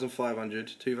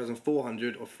 1,500,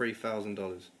 2,400, or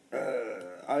 $3,000.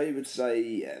 I would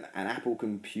say an Apple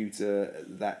computer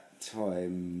at that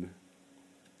time.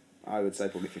 I would say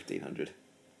probably 1,500.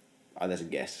 That's a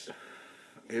guess.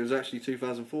 It was actually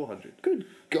 2,400. Good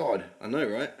God! I know,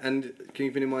 right? And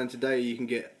keeping in mind today, you can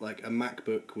get like a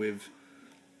MacBook with,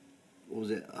 what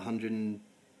was it,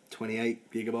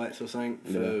 128 gigabytes or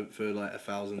something for like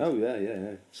 1,000. Oh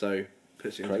yeah. So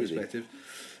puts it into perspective.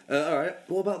 All right.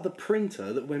 What about the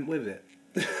printer that went with it?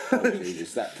 Oh,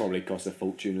 Jesus, that probably cost a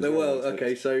fortune as well. Well,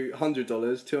 okay, so $100,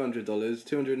 $200,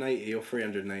 $280, or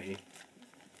 $380.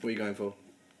 What are you going for?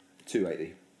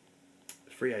 $280.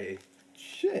 $380.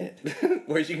 Shit.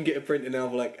 Whereas you can get a printer now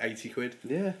for like 80 quid.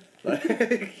 Yeah.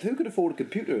 Who could afford a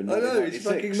computer in 1996? I know, it's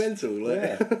fucking mental.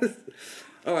 Yeah.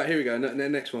 Alright, here we go.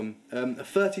 Next one. A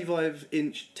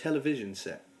 35-inch television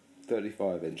set.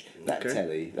 35-inch. That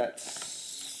telly,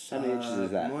 that's... How many inches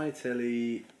is that? My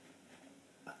telly...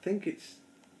 I think it's...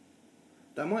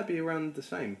 That might be around the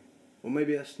same. Or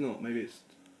maybe it's not. Maybe it's...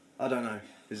 I don't know.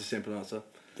 Is a simple answer.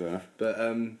 Fair enough. But,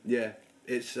 yeah.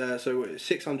 It's so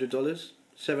 $600,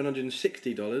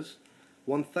 $760,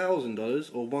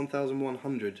 $1,000, or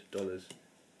 $1,100.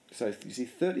 So you see,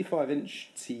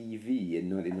 35-inch TV in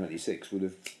 1996 would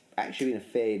have actually been a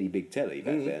fairly big telly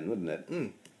back then, wouldn't it?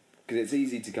 Because it's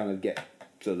easy to kind of get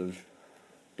sort of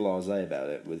blasé about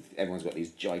it. With everyone's got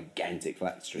these gigantic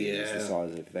flat screens the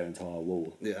size of their entire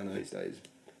wall. Yeah, I know. These days.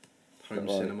 Home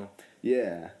cinema.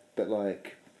 Yeah, but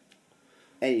like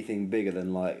anything bigger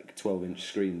than like 12-inch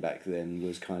screen back then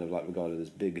was kind of like regarded as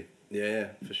big.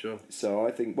 Yeah, for sure. So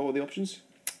I think, what were the options?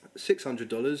 $600,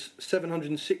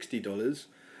 $760,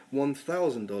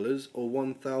 $1,000, or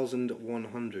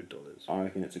 $1,100. I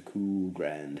reckon it's a cool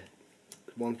grand.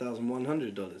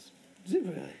 $1,100. Is it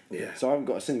really? Yeah. So I haven't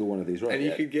got a single one of these right And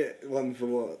yet. you could get one for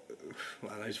what? I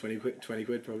don't know, 20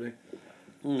 quid probably.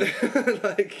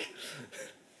 Like...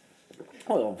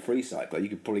 Oh, on Free Cycler, you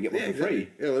could probably get one for free.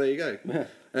 Yeah, well, there you go. Yeah.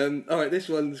 Alright, this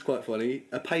one's quite funny.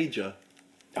 A pager.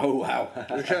 Oh, wow.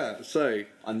 Yeah, so...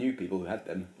 I knew people who had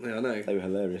them. Yeah, I know. They were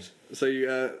hilarious.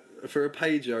 So, for a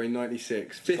pager in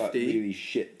 96, 50... Like really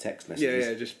shit text messages.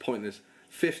 Yeah, just pointless.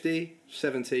 50,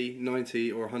 70,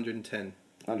 90, or 110?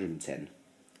 110.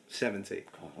 70.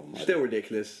 God, Still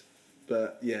ridiculous,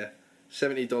 but yeah.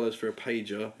 $70 for a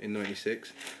pager in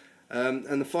 96.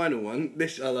 And the final one,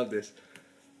 I love this.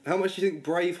 How much do you think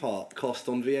Braveheart cost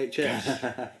on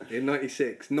VHS in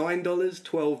 96? $9,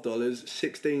 $12,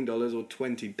 $16, or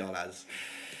 $20?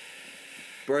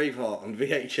 Braveheart on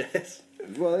VHS.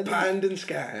 Well, Panned and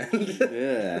scanned.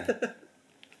 Yeah.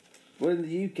 Well, in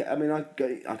the UK, I mean, I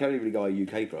can only really go by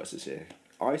UK prices here.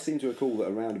 I seem to recall that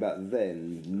around about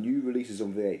then, new releases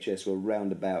on VHS were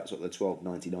around about sort of the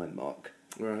 $12.99 mark.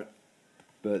 Right.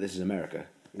 But this is America.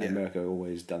 Yeah. America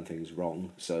always done things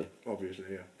wrong, so... Obviously,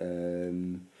 yeah.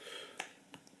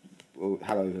 Well,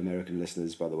 hello, American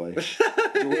listeners, by the way.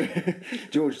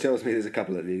 George tells me there's a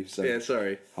couple of you, so... Yeah,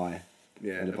 sorry. Hi.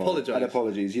 Yeah, and apologise. And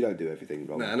apologies, you don't do everything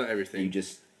wrong. No, not everything. You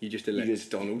just elect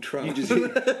Donald Trump. You just...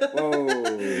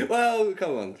 Whoa. Well,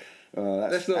 come on.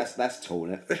 That's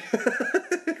torn it.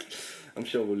 I'm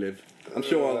sure we'll live. I'm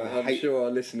sure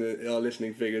our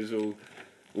listening figures will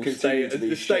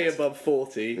stay above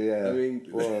 40. Yeah. I mean,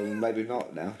 well, maybe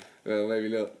not now. Well, maybe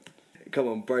not. Come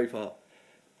on, Braveheart.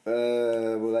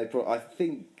 Well, I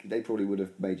think they probably would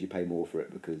have made you pay more for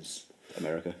it because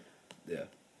America. Yeah.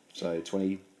 So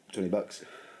 $20.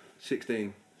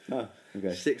 16. Oh, okay.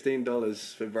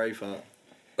 $16 for Braveheart.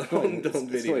 It's not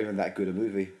even that good a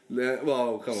movie. Yeah,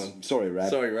 well, come on. Sorry, Rab.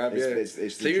 Sorry, Rab.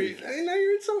 It's so you're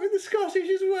insulting the Scottish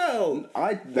as well.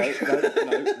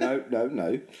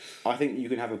 No. I think you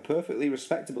can have a perfectly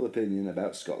respectable opinion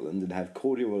about Scotland and have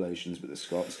cordial relations with the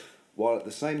Scots, while at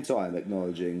the same time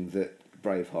acknowledging that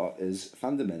Braveheart is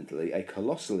fundamentally a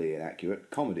colossally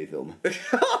inaccurate comedy film.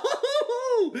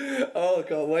 Oh, I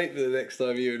can't wait for the next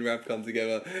time you and Rab come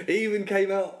together. He even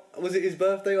came out. Was it his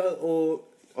birthday or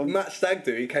Matt Stag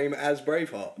do. He came as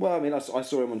Braveheart. Well, I mean, I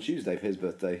saw him on Tuesday for his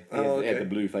birthday. He had the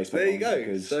blue face paint. There you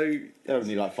go. So there were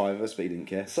only like 5 of us, but he didn't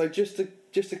care. So just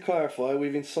to clarify,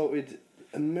 we've insulted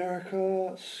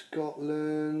America,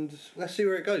 Scotland. Let's see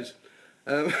where it goes.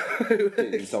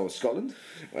 Didn't insult Scotland?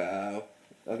 Wow,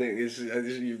 I think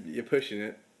you're pushing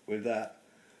it with that.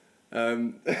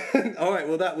 All right,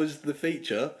 well that was the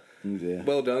feature. Oh dear.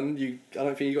 Well done. I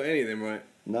don't think you got any of them right.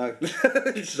 No.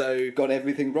 So got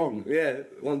everything wrong. Yeah,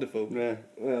 wonderful. Yeah.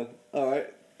 Well, all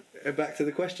right. Back to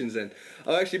the questions then.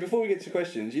 Oh, actually, before we get to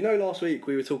questions, last week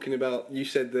we were talking about. You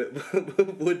said that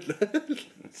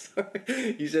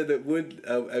You said that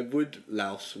a wood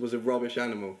louse was a rubbish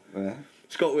animal. Yeah.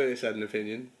 Scott Willis had an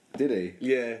opinion. Did he?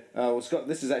 Yeah. Oh, well, Scott,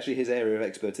 this is actually his area of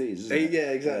expertise, isn't it?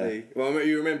 Yeah, exactly. Yeah. Well,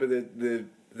 you remember the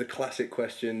classic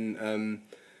question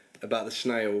about the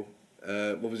snail.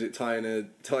 What was it? Tying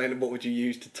what would you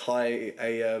use to tie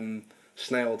a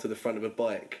snail to the front of a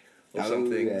bike or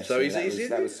something? Yes, so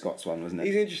that was Scott's one, wasn't it?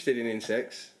 He's interested in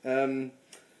insects.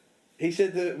 He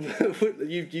said that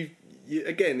you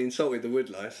again insulted the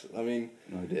woodlice. I mean,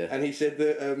 oh dear. And he said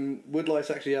that woodlice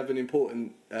actually have an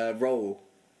important role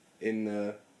in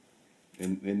the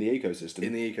ecosystem.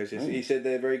 In the ecosystem, oh. He said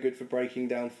they're very good for breaking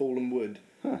down fallen wood.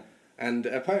 Huh. And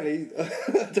apparently,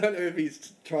 I don't know if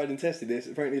he's tried and tested this.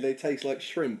 Apparently, they taste like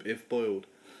shrimp if boiled.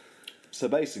 So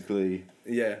basically,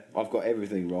 yeah, I've got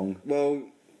everything wrong. Well,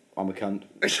 I'm a cunt.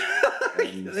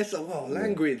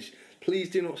 Language. Please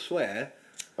do not swear.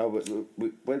 Oh,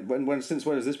 since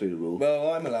when has this been a rule?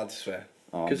 Well, I'm allowed to swear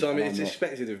because it's not.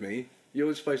 Expected of me.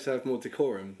 You're supposed to have more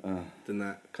decorum than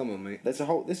that. Come on, mate. This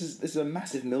is a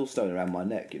massive millstone around my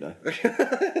neck,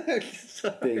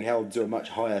 being held to a much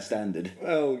higher standard.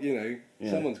 Well,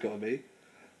 someone's got to be.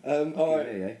 All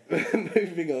right. Yeah.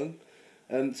 Moving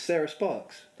on. Sarah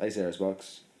Sparks. Hey, Sarah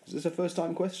Sparks. Is this a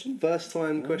first-time question?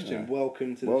 First-time question. Yeah.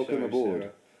 Welcome to the show. Welcome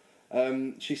aboard.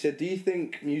 Sarah. She said, "Do you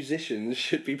think musicians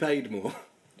should be paid more?"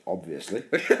 Obviously.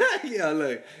 Yeah, I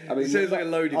know. I mean, it sounds like a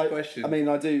loaded question. I mean,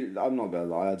 I do. I'm not going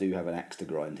to lie. I do have an axe to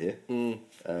grind here.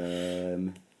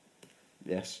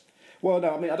 Yes. Well,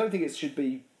 no. I mean, I don't think it should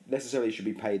be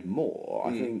paid more.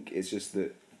 I think it's just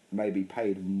that maybe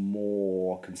paid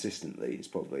more consistently is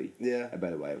probably a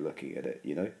better way of looking at it.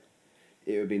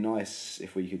 It would be nice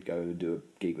if we could go and do a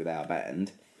gig with our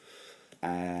band,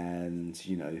 and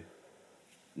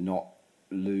not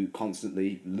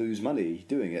constantly lose money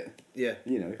doing it. Yeah.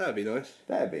 That'd be nice.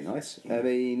 That'd be nice. I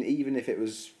mean, even if it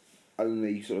was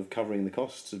only sort of covering the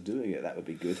costs of doing it, that would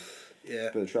be good. Yeah.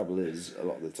 But the trouble is, a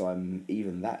lot of the time,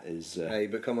 even that is... hey,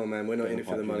 but come on, man. We're not in it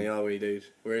for the money, are we, dude?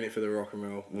 We're in it for the rock and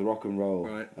roll. The rock and roll.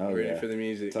 Right. We're in it for the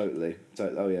music. Totally.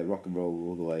 Oh, yeah, rock and roll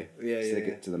all the way. Yeah, Stick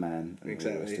it to the man. And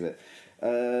exactly. all the rest of it.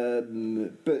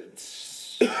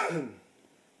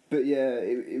 But yeah,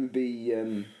 it would be...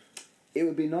 it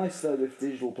would be nice, though, if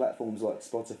digital platforms like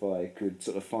Spotify could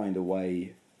sort of find a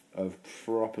way of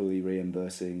properly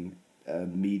reimbursing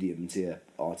medium-tier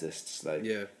artists, though.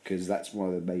 Yeah. Because that's one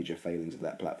of the major failings of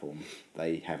that platform.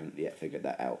 They haven't yet figured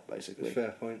that out, basically.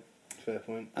 Fair point.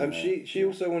 She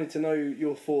also wanted to know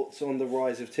your thoughts on the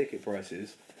rise of ticket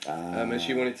prices. And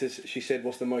she said,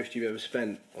 "What's the most you've ever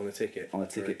spent on a ticket? On a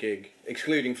ticket for a gig,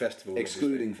 excluding festivals."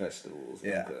 Excluding festivals.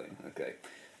 Yeah. Okay.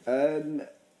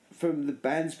 From the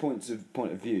band's point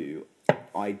of view,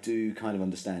 I do kind of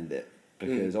understand it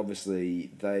because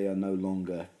obviously they are no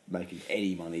longer making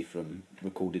any money from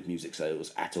recorded music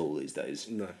sales at all these days.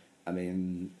 No. I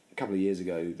mean, a couple of years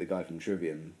ago, the guy from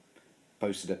Trivium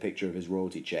posted a picture of his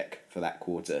royalty check for that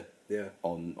quarter. Yeah.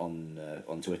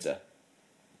 On Twitter,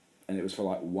 and it was for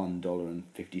like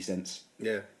 $1.50.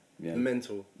 Yeah.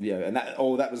 Mental. Yeah, and that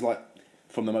was like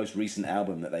from the most recent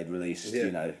album that they'd released.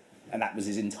 Yeah. And that was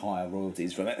his entire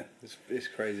royalties from it. It's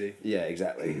crazy. Yeah,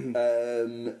 exactly.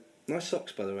 Nice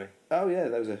socks, by the way. Oh yeah,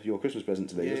 that was your Christmas present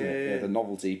to me, wasn't it? Yeah, the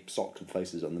novelty socks with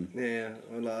faces on them. Yeah,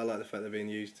 I like the fact they're being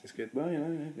used. It's good. Well,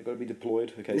 they've got to be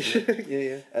deployed occasionally.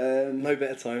 Yeah. No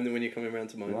better time than when you're coming around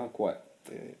to mine. Well, quite.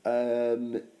 Yeah.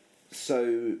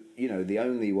 So the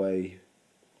only way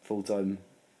full-time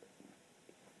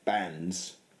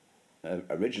bands,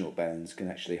 original bands, can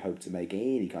actually hope to make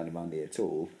any kind of money at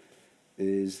all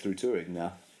is through touring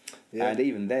now. Yeah. And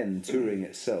even then, touring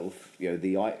itself,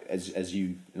 as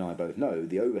you and I both know,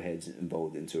 the overheads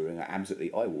involved in touring are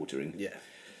absolutely eye-watering. Yeah.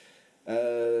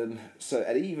 And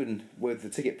even with the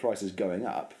ticket prices going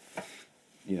up,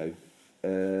 I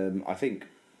think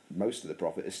most of the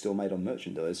profit is still made on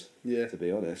merchandise. Yeah. To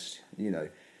be honest,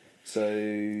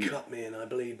 So cut me and I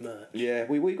bleed merch. Yeah,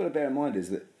 we got to bear in mind is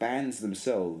that bands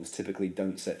themselves typically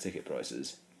don't set ticket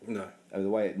prices. No. The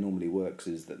way it normally works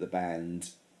is that the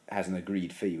band has an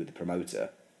agreed fee with the promoter,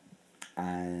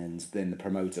 and then the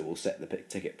promoter will set the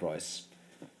ticket price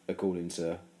according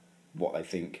to what they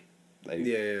think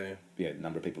the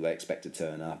number of people they expect to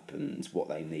turn up and what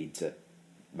they need to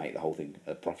make the whole thing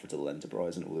a profitable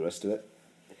enterprise and all the rest of it.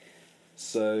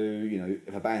 So,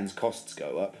 if a band's costs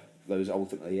go up, those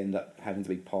ultimately end up having to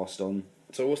be passed on.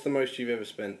 So what's the most you've ever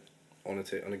spent on a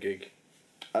gig?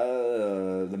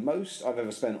 The most I've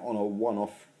ever spent on a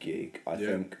one-off gig, I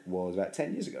think, was about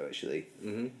 10 years ago, actually.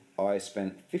 Mm-hmm. I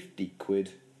spent 50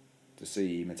 quid to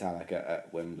see Metallica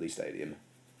at Wembley Stadium.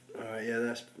 Alright,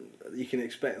 yeah, you can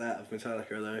expect that of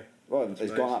Metallica, though. Well,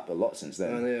 it's gone up a lot since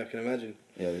then. Oh, yeah, I can imagine.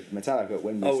 Yeah, Metallica at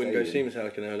Wembley Stadium. I wouldn't go see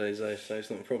Metallica nowadays, though, so it's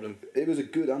not a problem. It was a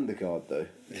good undercard, though.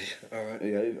 Alright.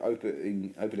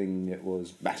 Opening it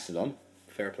was Mastodon.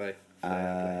 Fair play.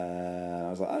 I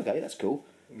was like, okay, that's cool.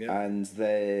 Yep. And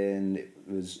then it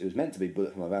was meant to be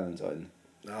Bullet for My Valentine.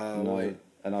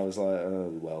 And I was like,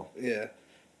 oh well. Yeah.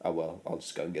 Oh well, I'll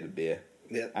just go and get a beer.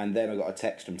 Yeah. And then I got a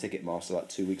text from Ticketmaster like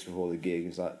 2 weeks before the gig.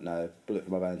 It's like, no, Bullet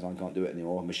for My Valentine can't do it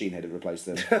anymore. Machine Head have replaced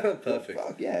them. Perfect.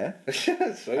 Fuck yeah.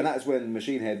 Sweet. And that's when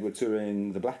Machine Head were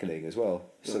touring The Blackening as well.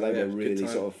 So they were really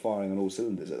sort of firing on all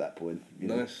cylinders at that point.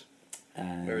 Nice.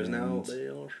 And whereas now they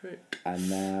are shit. And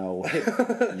now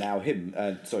him.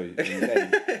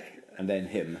 And then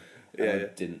him. And I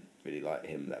didn't really like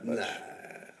him that much. Nah.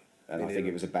 And I think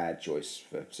it was a bad choice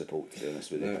for support, to be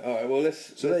honest with you. Alright, well,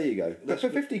 there you go. But for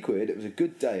 50 quid, it was a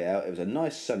good day out. It was a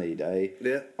nice sunny day.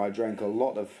 Yeah. I drank a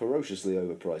lot of ferociously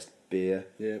overpriced beer.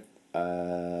 Yeah.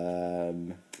 But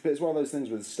it's one of those things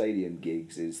with stadium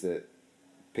gigs is that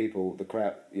the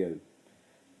crowd, I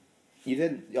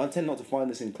tend not to find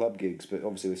this in club gigs, but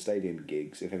obviously with stadium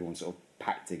gigs, if everyone's sort of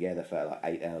packed together for like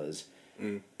 8 hours,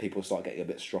 people start getting a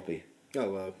bit stroppy. Oh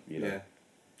well, yeah,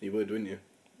 you would, wouldn't you?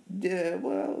 Yeah,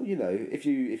 well, if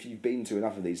you've been to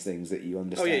enough of these things that you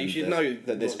understand. Oh yeah, you should know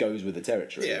that this goes with the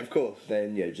territory. Yeah, of course.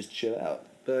 Then just chill out.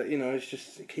 But it's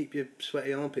just keep your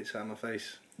sweaty armpits out of my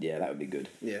face. Yeah, that would be good.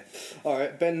 Yeah. All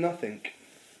right, Ben Nothing.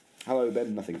 Hello,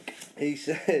 Ben Nothing. He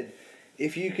said,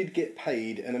 if you could get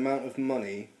paid an amount of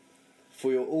money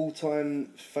for your all-time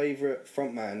favourite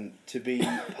frontman to be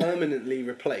permanently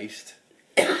replaced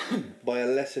by a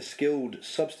lesser skilled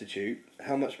substitute,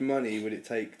 how much money would it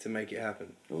take to make it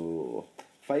happen? Oh,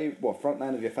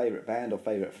 frontman of your favourite band or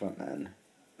favourite frontman?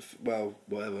 Well,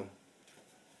 whatever.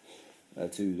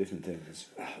 Two different things.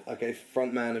 Okay,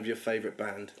 frontman of your favourite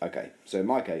band. Okay, so in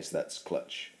my case, that's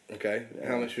Clutch. Okay,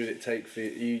 how much would it take for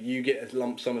you get a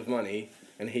lump sum of money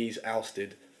and he's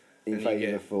ousted? In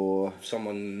favour for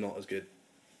someone not as good.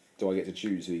 Do I get to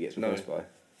choose who he gets replaced by?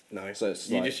 No. So it's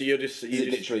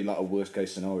literally like a worst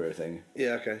case scenario thing.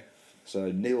 Yeah. Okay.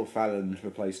 So Neil Fallon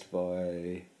replaced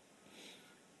by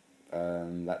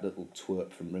that little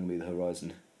twerp from Bring Me the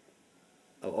Horizon.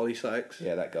 Oh, Ollie Sykes.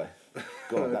 Yeah, that guy.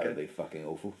 God, okay. That would be fucking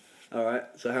awful. All right.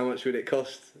 So how much would it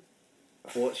cost?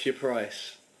 What's your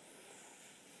price?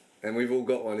 And we've all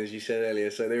got one, as you said earlier.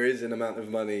 So there is an amount of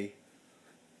money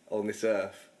on this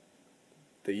earth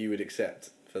that you would accept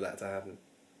for that to happen.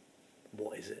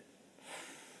 What is it?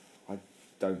 I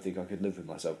don't think I could live with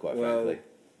myself, quite frankly.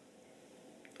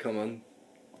 Come on.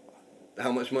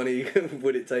 How much money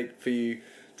would it take for you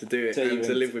to do it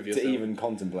to live with yourself? To even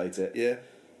contemplate it? Yeah.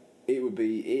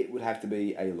 It would have to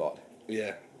be a lot.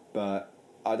 Yeah. But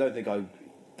I don't think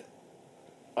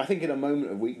I think in a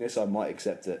moment of weakness I might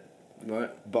accept it.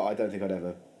 Right. But I don't think I'd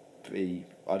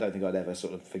ever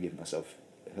sort of forgive myself,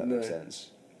 if that makes sense.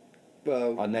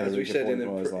 Well, I'd never reach a point where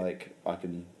I was like, I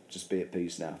can just be at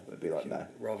peace now. It'd be like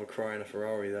that. Rather cry in a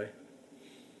Ferrari though.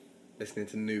 Listening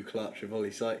to New Clutch with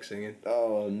Ollie Sykes singing.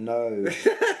 Oh no.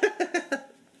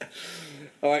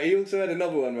 Alright, he also had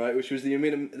another one, right, which was the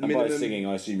minimum... And by singing,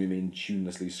 I assume you mean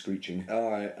tunelessly screeching.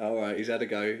 Alright, he's had a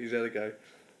go.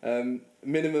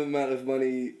 Minimum amount of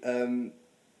money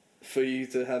for you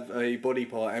to have a body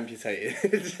part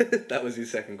amputated. That was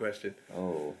his second question.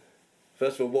 Oh.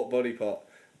 First of all, what body part?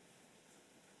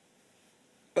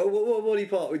 But what body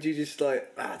part would you just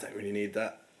like, I don't really need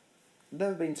that?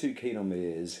 Never been too keen on my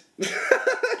ears.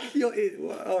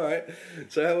 Alright.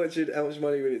 So how much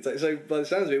money would it take? So by the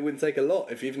sounds of it, it wouldn't take a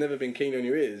lot. If you've never been keen on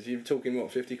your ears, you're talking,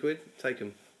 what, 50 quid? Take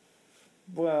them.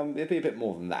 Well, it'd be a bit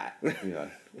more than that,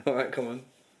 Alright, come on.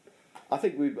 I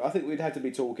think we'd have to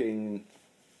be talking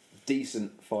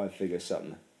decent 5-figure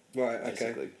something. Right,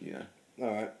 okay.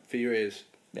 Alright, for your ears.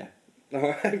 Yeah.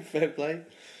 Alright, fair play.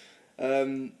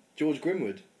 George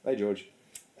Grimwood. Hey, George.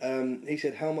 He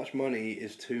said, how much money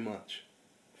is too much?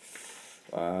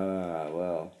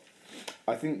 Well,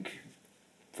 I think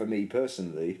for me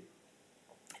personally,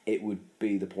 it would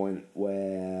be the point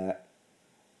where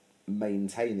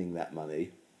maintaining that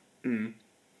money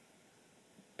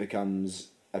becomes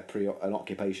an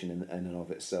occupation in and of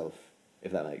itself,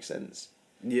 if that makes sense.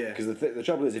 Yeah. Because the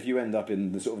trouble is, if you end up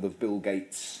in the sort of the Bill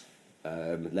Gates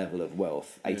level of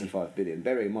wealth, 85 billion,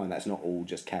 bearing in mind that's not all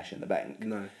just cash in the bank.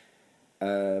 No.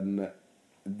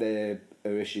 There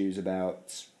are issues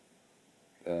about,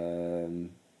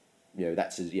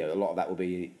 that's a lot of that will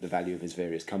be the value of his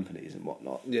various companies and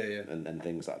whatnot. Yeah, yeah. And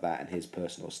things like that, and his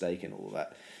personal stake in all of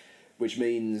that, which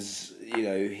means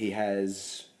he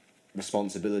has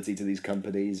responsibility to these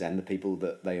companies and the people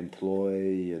that they employ,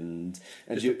 and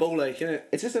Just a ball ache, isn't it?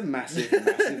 it's just a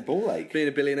massive ball ache. Being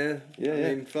a billionaire. Yeah,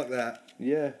 I mean, fuck that.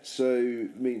 Yeah, so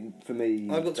I mean, for me,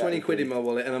 I've got 20 quid in my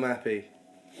wallet and I'm happy.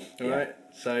 All right,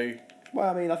 so. Well,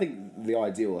 I mean, I think the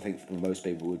ideal, for most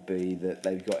people would be that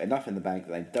they've got enough in the bank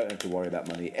that they don't have to worry about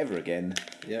money ever again.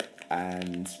 Yeah.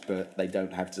 But they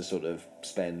don't have to sort of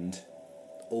spend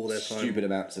all their time stupid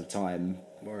amounts of time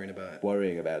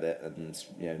worrying about it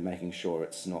and making sure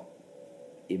it's not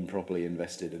improperly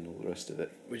invested and all the rest of it.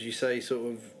 Would you say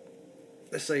sort of,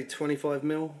 let's say 25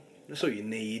 mil? That's all you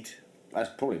need. That's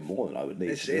probably more than I would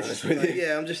need.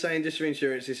 Yeah, I'm just saying, just for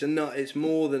insurance, it's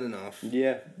more than enough.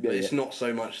 Yeah, but it's not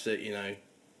so much that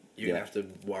you have to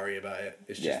worry about it.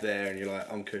 It's just there, and you're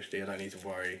like, I'm cushy. I don't need to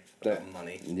worry about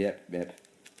money. Yep.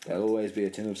 There'll always be a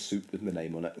tin of soup with my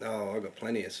name on it. Oh, I've got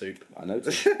plenty of soup. I know.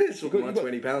 It's what my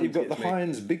 £20. You've got the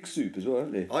Heinz big soup as well,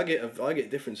 haven't you? I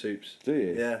get different soups. Do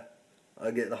you? Yeah,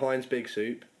 I get the Heinz big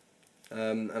soup,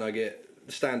 and I get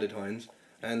the standard Heinz,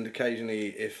 and occasionally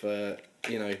if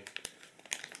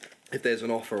if there's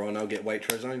an offer on, I'll get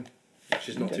Waitrose Own, which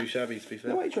is not too shabby, to be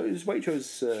fair.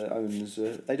 Waitrose owns.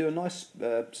 They do a nice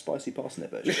spicy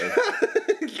parsnip, actually.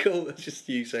 Cool. That's just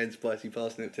you saying spicy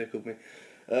parsnip tickled me.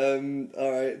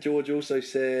 All right. George also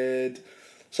said,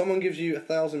 someone gives you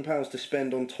 £1,000 to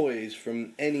spend on toys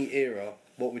from any era.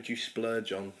 What would you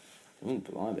splurge on?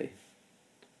 Blimey.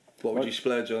 What would you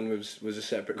splurge on was a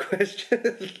separate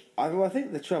question. I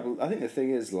think the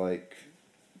thing is, like,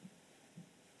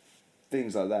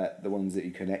 things like that, the ones that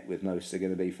you connect with most are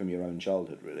going to be from your own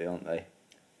childhood, really, aren't they?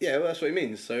 Yeah, well, that's what he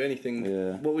means. So anything.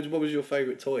 Yeah. What was your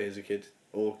favourite toy as a kid,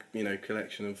 or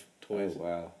collection of toys? Oh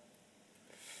wow.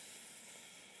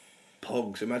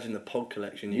 Pogs. Imagine the Pog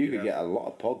collection. You could get a lot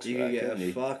of Pogs. You could get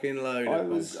a fucking load.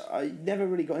 I never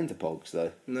really got into Pogs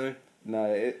though. No. No,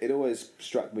 it always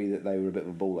struck me that they were a bit of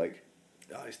a ball ache.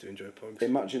 I used to enjoy Pogs.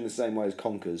 Much in the same way as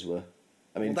Conkers were.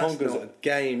 I mean, that's Conkers not a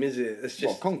game, is it? It's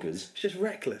just Conkers. It's just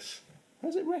reckless.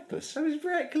 How's it reckless? It was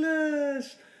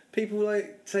reckless. People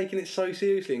taking it so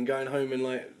seriously and going home and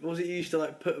what was it? You used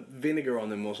to put vinegar on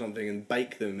them or something and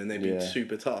bake them and they'd be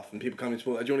super tough. And people come into,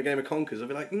 do you want a game of Conkers? I'd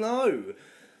be like, no.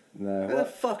 No. Get the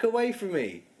fuck away from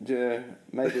me. Yeah,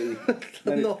 maybe.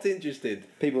 I'm not interested.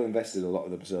 People invested a lot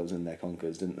of themselves in their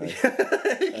Conkers, didn't they?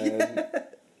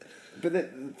 But the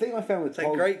thing I found with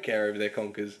Take great care over their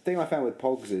Conkers. The thing I found with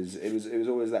Pogs is it was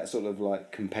always that sort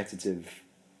of competitive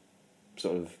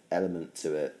sort of element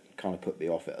to it. Kind of put me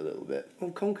off it a little bit.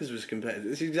 Well, Conkers was competitive.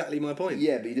 That's exactly my point.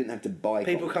 Yeah, but you didn't have to buy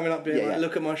people Conkers. Coming up being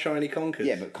look at my shiny Conkers.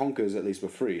 Yeah, but Conkers at least were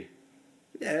free.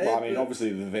 Yeah. Well, I mean,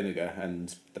 obviously the vinegar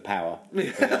and the power.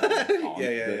 Yeah.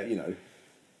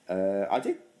 I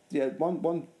did. Yeah,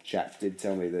 one chap did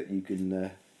tell me that you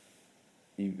can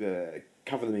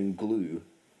cover them in glue.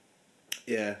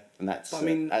 Yeah. And that's.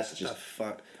 that's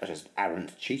just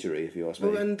arrant cheatery, if you ask me.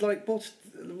 Well, and what's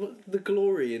the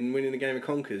glory in winning a game of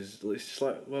Conkers? It's just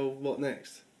what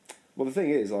next? Well, the thing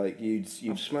is,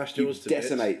 you'd smashed yours to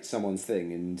decimate bits. someone's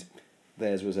thing, and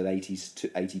theirs was an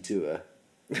 82er.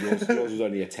 Yours was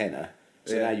only a 10er.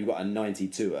 So now you've got a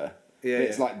 92er. Yeah,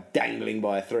 it's dangling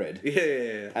by a thread.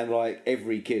 Yeah. And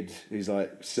every kid who's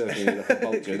circling like a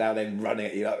vulture now then running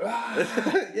at you ah!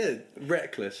 Yeah,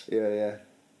 reckless. Yeah.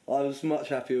 I was much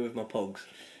happier with my Pogs.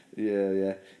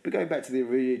 Yeah. But going back to the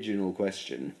original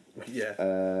question. Yeah.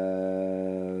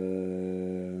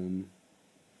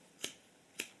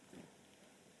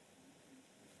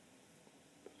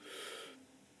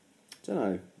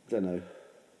 Don't know.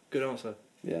 Good answer.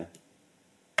 Yeah.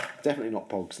 Definitely not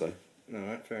Pogs though.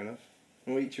 Alright, fair enough.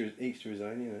 Well, each to his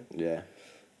own, Yeah.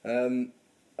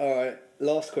 Alright,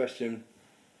 last question.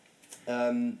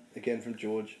 Again from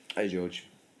George. Hey George.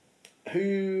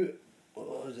 Who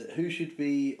should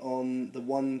be on the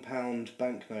 £1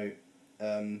 banknote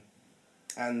and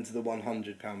the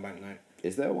 £100 banknote?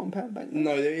 Is there a £1 banknote?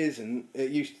 No, there isn't.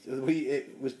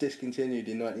 It was discontinued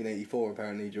in 1984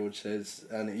 apparently, George says,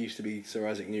 and it used to be Sir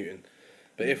Isaac Newton.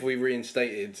 But if we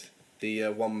reinstated the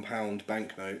 £1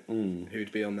 banknote,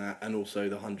 who'd be on that, and also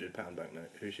the £100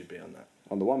 banknote, who should be on that?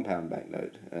 On the £1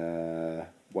 banknote,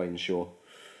 Wayne Shaw.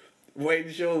 Wayne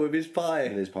Shaw with his pie.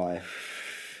 With his pie.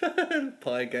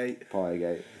 Piegate.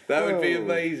 That would be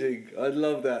amazing. I'd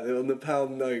love that on the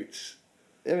pound notes.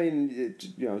 I mean,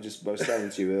 just I was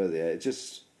saying to you earlier, it's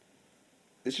just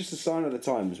a sign of the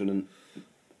times when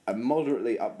a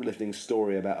moderately uplifting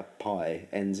story about a pie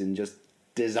ends in just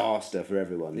disaster for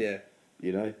everyone. Yeah.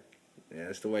 You know? Yeah,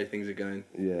 that's the way things are going.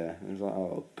 Yeah. It's like,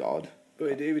 oh, God.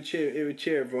 But it would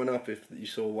cheer everyone up if you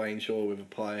saw Wayne Shaw with a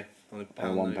pie on a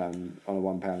pound note. On a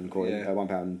 £1 coin, Yeah. a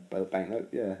 £1 banknote.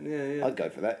 Yeah. Yeah. I'd go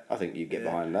for that. I think you'd get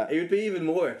behind that. It would be even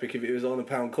more epic if it was on a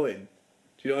pound coin.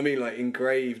 Do you know what I mean? Like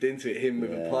engraved into it, him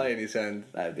with a pie in his hand.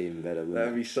 That would be even better. That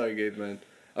would be so good, man.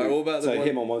 All right, what about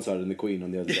him on one side and the Queen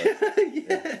on the other side.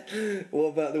 Yeah. What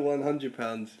about the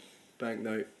 £100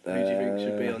 banknote? Who do you think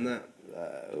should be on that?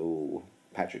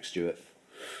 Patrick Stewart.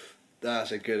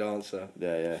 That's a good answer.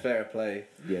 Yeah. Fair play.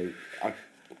 Yeah.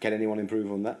 Can anyone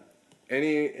improve on that?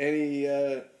 Any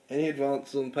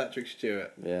advance on Patrick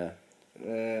Stewart? Yeah.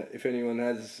 If anyone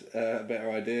has a better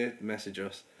idea, message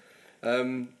us.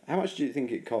 How much do you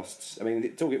think it costs? I mean,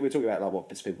 we're talking about like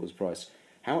what people's price.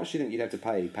 How much do you think you'd have to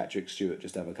pay Patrick Stewart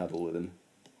just to have a cuddle with him?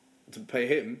 To pay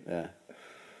him? Yeah.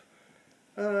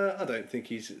 I don't think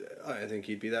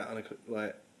he'd be that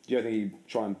like. You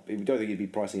don't think he'd be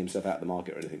pricing himself out of the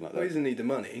market or anything like that? Well, he doesn't need the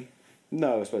money.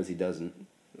 No, I suppose he doesn't.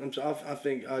 I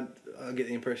think I get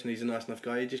the impression he's a nice enough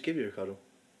guy. He'd just give you a cuddle.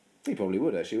 He probably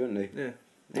would actually, wouldn't he? Yeah.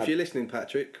 If you're listening,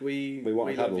 Patrick, we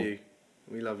love you.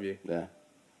 We love you. Yeah.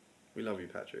 We love you,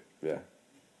 Patrick. Yeah.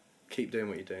 Keep doing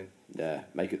what you're doing. Yeah.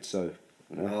 Make it so.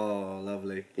 You know? Oh,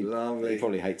 lovely. He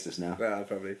probably hates us now. Yeah,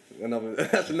 probably.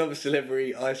 That's another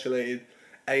celebrity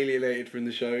alienated from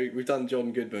the show. We've done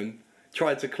John Goodman.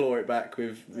 Tried to claw it back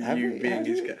with you being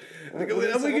his guy. Are we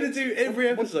going to do every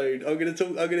episode? I'm going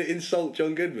to insult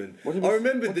John Goodman. I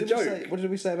remembered the joke. What did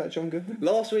we say about John Goodman?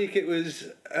 Last week it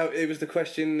was the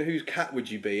question, whose cat would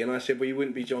you be? And I said, well, you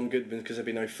wouldn't be John Goodman because there'd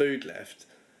be no food left.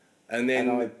 And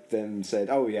I then said,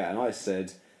 oh yeah, and I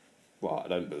said, well, I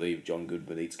don't believe John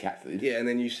Goodman eats cat food. Yeah, and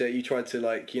then you said you tried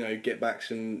to get back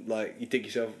some you dig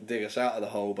us out of the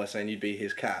hole by saying you'd be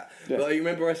his cat. Yeah. But you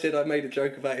remember I said I made a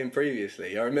joke about him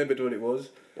previously. I remembered what it was.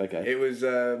 Okay. It was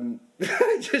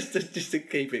just to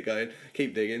keep it going,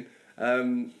 keep digging.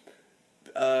 It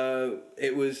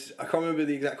was, I can't remember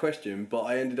the exact question, but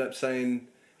I ended up saying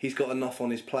he's got enough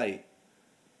on his plate.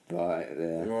 Right.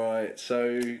 Yeah. Right.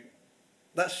 So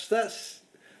that's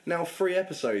now 3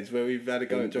 episodes where we've had a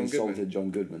go at John Goodman. Insulted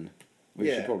John Goodman. We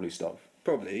should probably stop.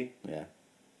 Probably. Yeah.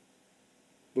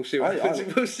 We'll see what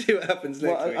happens. We'll see what happens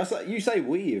next week. You say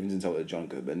we have insulted John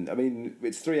Goodman. I mean,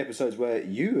 it's 3 episodes where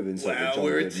you have insulted John Goodman.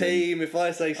 Well, we're a team. If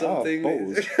I say something,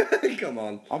 balls. Come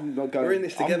on. I'm not going. We're in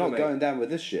this together, I'm not going down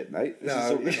with this shit, mate.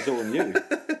 This is all on you.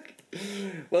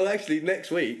 Well, actually,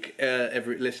 next week,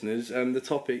 every listeners, the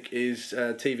topic is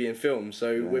TV and film.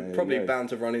 So we're probably bound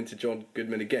to run into John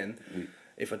Goodman again.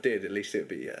 If I did, at least it would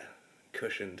be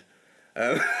cushioned.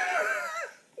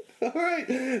 All right,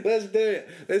 let's do it.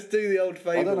 Let's do the old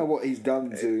fable. I don't know what he's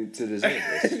done to deserve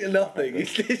this. Nothing.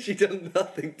 He's literally done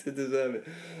nothing to deserve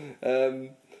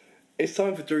it. It's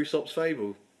time for Drew Sop's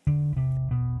fable.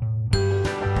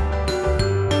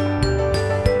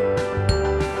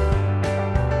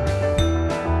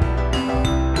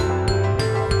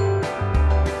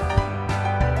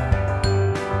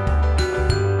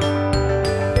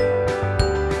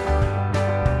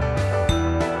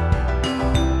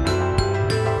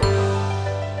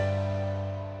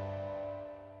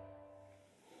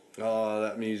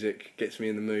 Music gets me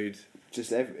in the mood.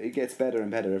 It gets better and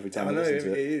better every time I listen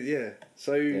to it. It is, yeah.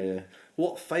 So,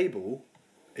 what fable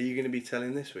are you going to be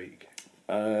telling this week?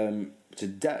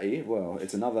 Today, well,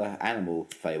 it's another animal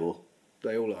fable.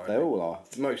 They all are. They all are.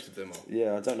 Most of them are.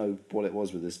 Yeah, I don't know what it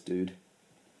was with this dude.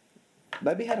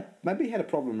 Maybe he had a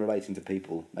problem relating to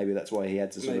people. Maybe that's why he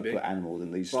had to sort of put animals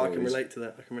in these stories. I can relate to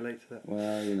that.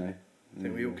 Well, you know. I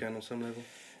think we all can on some level.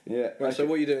 Yeah. Right, so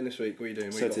what are you doing this week? What are you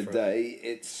doing? So today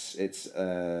it's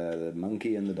the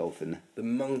monkey and the dolphin. The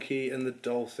monkey and the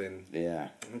dolphin. Yeah.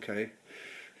 Okay.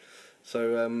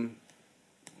 So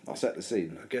I'll set the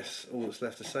scene. I guess all that's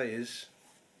left to say is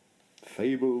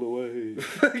fable away.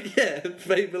 Yeah,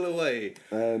 fable away.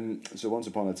 So once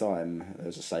upon a time there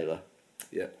was a sailor.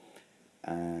 Yeah.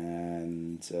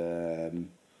 And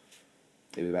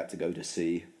he was about to go to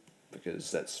sea.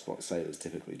 Because that's what sailors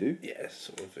typically do. Yeah,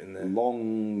 sort of in there.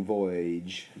 Long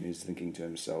voyage. He was thinking to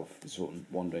himself, sort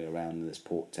of wandering around in this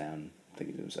port town,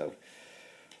 thinking to himself,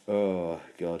 oh,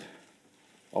 God,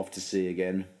 off to sea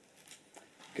again.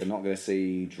 I'm not going to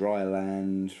see dry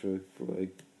land for a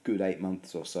good 8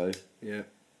 months or so. Yeah.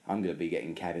 I'm going to be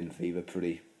getting cabin fever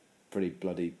pretty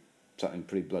bloody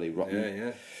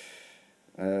rotten.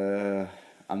 Yeah.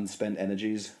 unspent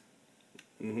energies.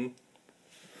 I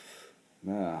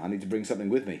need to bring something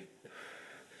with me.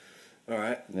 All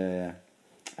right. Yeah.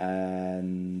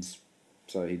 And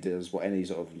so he does what any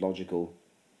sort of logical,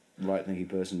 right-thinking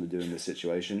person would do in this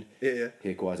situation. Yeah. He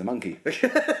acquires a monkey.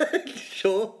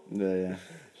 Sure. Yeah.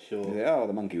 Sure. Yeah, oh,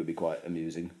 the monkey would be quite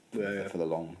amusing Yeah. for the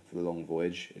long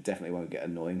voyage. It definitely won't get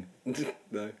annoying.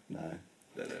 No. No.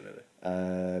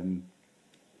 No.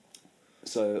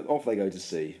 So off they go to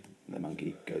sea. The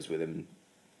monkey goes with him,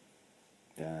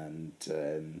 and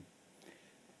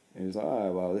he was like,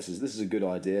 "Oh well, this is a good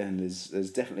idea, and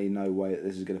there's definitely no way that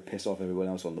this is going to piss off everyone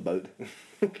else on the boat."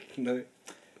 No.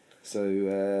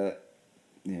 So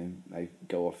they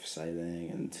go off sailing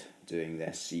and doing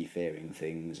their seafaring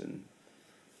things and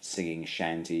singing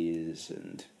shanties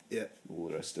and all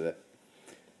the rest of it.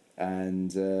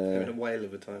 And having a whale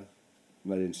of a time.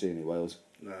 They didn't see any whales.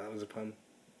 No, that was a pun.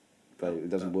 It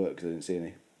doesn't work because they didn't see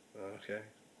any. Oh, okay.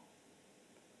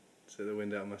 So the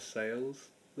wind out of my sails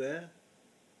there.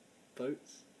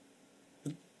 Boats.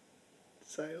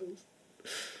 Sails.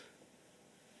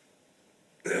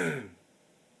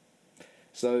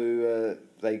 So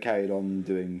they carried on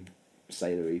doing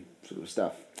sailory sort of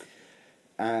stuff.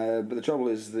 But the trouble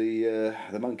is the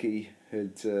monkey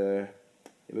had it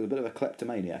was a bit of a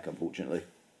kleptomaniac, unfortunately.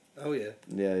 Oh yeah.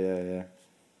 Yeah.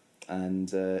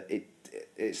 And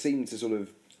it seemed to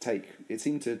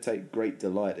take great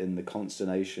delight in the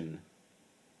consternation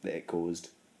that it caused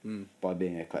by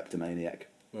being a kleptomaniac.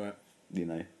 Right.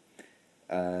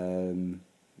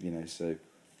 So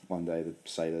one day the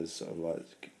sailors sort of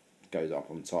like goes up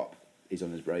on top. He's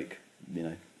on his break.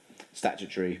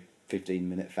 Statutory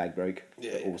 15-minute fag break.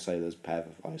 Yeah, that all sailors have,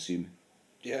 I assume.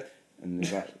 Yeah. And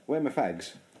he's like, "Where are my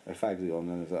fags?" The fags are on,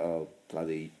 and I was like, "Oh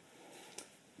bloody."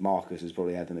 Marcus has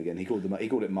probably had them again. He called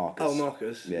it Marcus. Oh,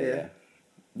 Marcus. Yeah.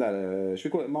 No. Should we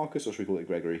call it Marcus or should we call it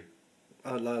Gregory?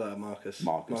 I like Marcus.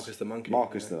 Marcus the monkey.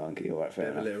 Marcus the monkey. All right, fair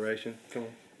bit enough. Of alliteration. Come on.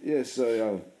 Yeah.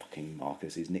 So fucking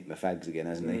Marcus, he's nicked my fags again,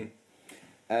 hasn't he?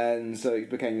 And so it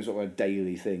became sort of a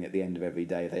daily thing. At the end of every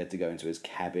day, they had to go into his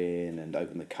cabin and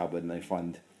open the cupboard, and they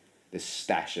find this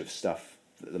stash of stuff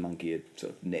that the monkey had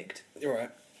sort of nicked. You're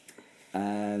right.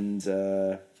 And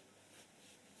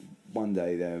one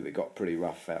day it got pretty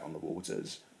rough out on the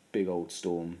waters. Big old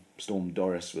storm. Storm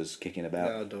Doris was kicking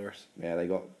about. Oh, Doris. Yeah, they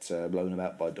got blown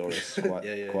about by Doris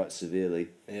quite severely.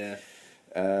 Yeah.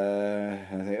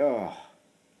 And I think,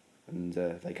 and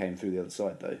they came through the other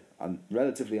side though,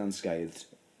 relatively unscathed.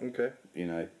 Okay.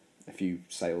 A few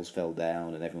sails fell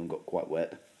down and everyone got quite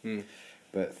wet. Mm.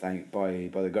 But by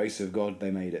the grace of God,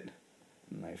 they made it.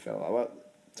 And they felt like, well,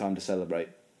 time to celebrate.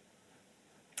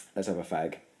 Let's have a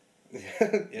fag.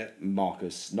 Yeah.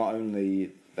 Marcus, not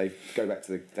only they go back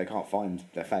to they can't find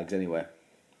their fags anywhere.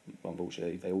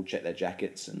 Unfortunately, they all check their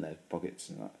jackets and their pockets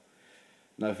and that.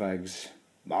 No fags,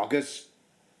 Marcus.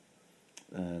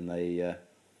 And they. You're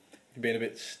being a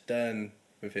bit stern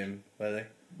with him, were they?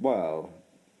 Well,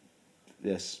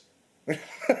 yes.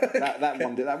 that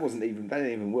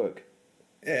didn't even work.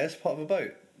 Yeah, it's part of a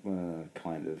boat.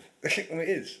 Kind of. It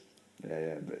is.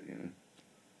 Yeah, but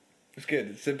It's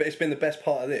good. It's been the best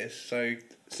part of this. So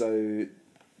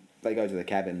they go to the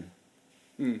cabin,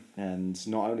 and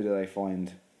not only do they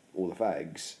find all the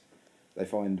fags, they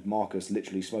find Marcus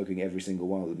literally smoking every single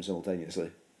one of them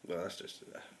simultaneously. Well, that's just.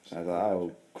 So I was like,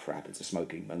 oh crap! It's a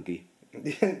smoking monkey.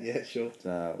 Yeah, sure.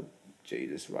 Oh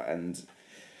Jesus! Right, and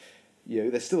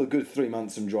there's still a good 3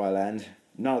 months from dry land.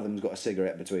 None of them's got a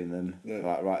cigarette between them. No.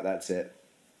 Like, right, that's it.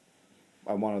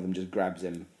 And one of them just grabs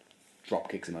him, drop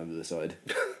kicks him over the side.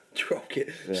 Drop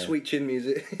kick. Yeah. Sweet chin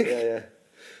music. Yeah.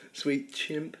 Sweet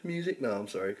chimp music. No, I'm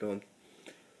sorry. Go on.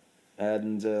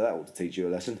 And that ought to teach you a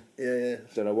lesson. Yeah.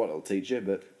 Don't know what it'll teach you,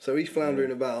 but. So he's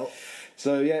floundering about.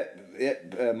 So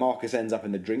Marcus ends up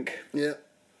in the drink. Yeah.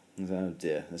 Oh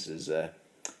dear, this is a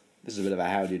bit of a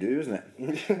howdy do, isn't it?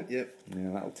 Yep.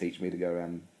 Yeah, that'll teach me to go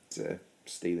around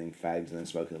stealing fags and then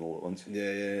smoking them all at once.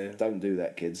 Yeah. Don't do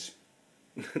that, kids.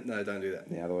 No, don't do that.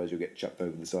 Yeah, otherwise you'll get chucked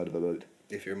over the side of a boat.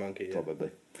 If you're a monkey, yeah. Probably.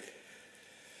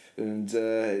 And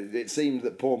it seemed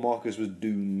that poor Marcus was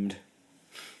doomed.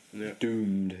 Yeah.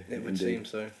 Doomed. It would indeed. seem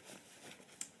so.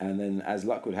 And then, as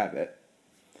luck would have it,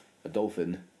 a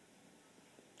dolphin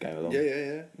came along.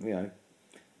 Yeah.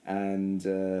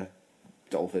 And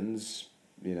dolphins,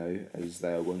 as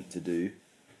they are wont to do,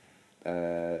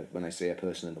 when they see a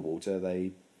person in the water,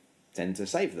 they tend to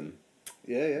save them.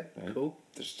 Yeah. Cool.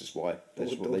 That's just why.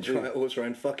 That's what Or they do. or try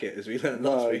and fuck it, as we learned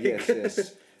last week.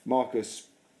 Yes. Marcus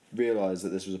realised that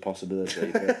this was a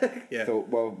possibility, but thought,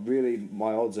 well, really,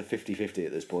 my odds are 50-50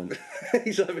 at this point.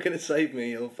 He's either going to save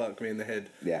me or fuck me in the head.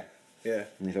 Yeah. Yeah.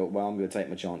 And he thought, well, I'm going to take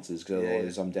my chances because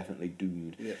otherwise I'm definitely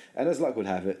doomed. Yeah. And as luck would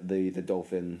have it, the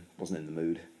dolphin wasn't in the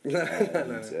mood.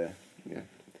 No. Yeah.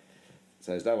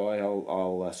 Says, don't worry,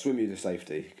 I'll swim you to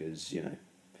safety because,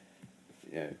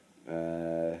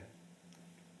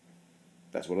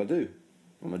 that's what I do.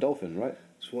 I'm a dolphin, right?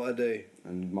 That's what I do.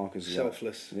 And Marcus is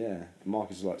selfless. like, yeah.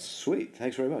 Marcus is like, sweet,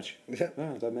 thanks very much. Yeah.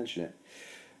 Oh, don't mention it.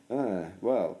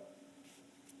 Well,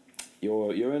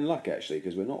 you're in luck actually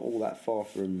because we're not all that far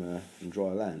from dry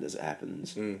land as it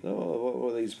happens. Oh,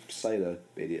 what are these sailor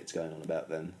idiots going on about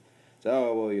then?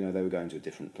 So, well, they were going to a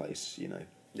different place,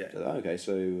 Yeah. So, okay,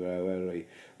 so where are we?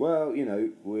 Well,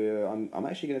 I'm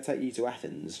actually going to take you to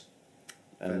Athens,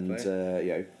 and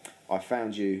I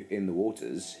found you in the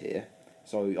waters here,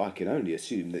 so I can only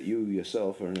assume that you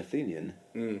yourself are an Athenian.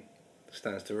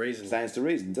 Stands to reason. Stands to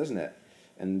reason, doesn't it?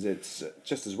 And it's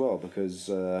just as well because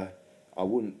I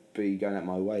wouldn't be going out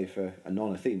my way for a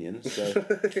non-Athenian, so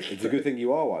it's a good thing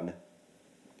you are one.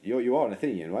 You are an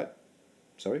Athenian, right?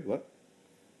 Sorry, what?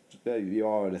 You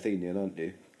are an Athenian, aren't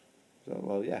you? So,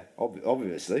 well, yeah,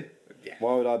 obviously. Yeah.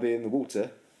 Why would I be in the water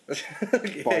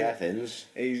by Athens?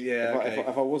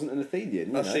 If I wasn't an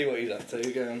Athenian, I see what he's up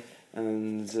to. Go on.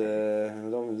 And the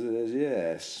dolphin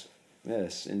says,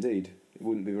 yes, indeed. It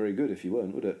wouldn't be very good if you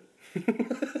weren't, would it?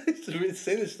 It's a bit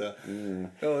sinister. Yeah.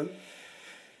 Go on.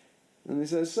 And he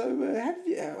says, so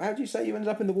how did you say you ended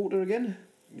up in the water again?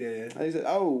 Yeah. And he said,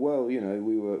 oh well, we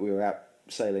were out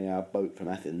sailing our boat from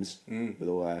Athens with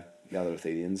all the other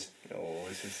Athenians. Oh,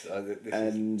 this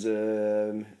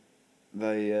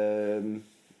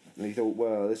he thought,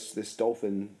 well, this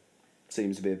dolphin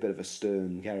seems to be a bit of a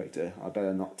stern character. I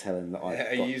better not tell him that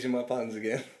Are you using my puns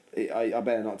again? I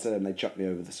better not tell him they chucked me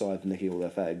over the side, nicking all their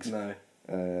fags. No.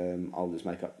 I'll just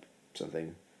make up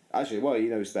something. Actually, well, you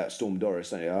know about Storm Doris,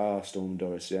 don't you? Ah, Storm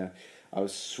Doris, yeah. I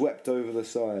was swept over the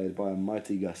side by a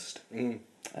mighty gust, and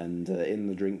in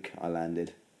the drink I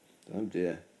landed. Oh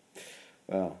dear.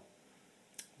 Well,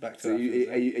 back to so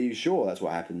are you sure that's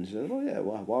what happened? Said, well, yeah.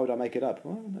 Why would I make it up?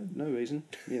 Well, no reason.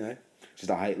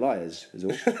 Just I hate liars. Is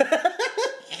all.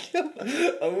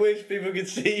 I wish people could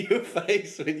see your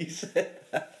face when you said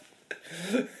that.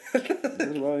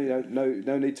 Well,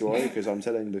 no need to worry because I'm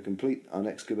telling the complete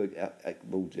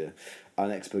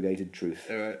unexpurgated truth.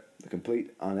 All right. The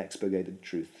complete unexpurgated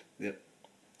truth. Yep.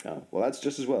 Oh, well, that's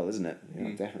just as well, isn't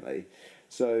it? Definitely.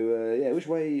 So which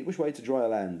way to dry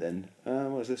land then?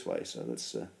 Well, it's this way. So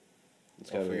let's go.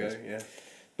 Off we go. Yeah.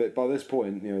 But by this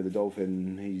point, the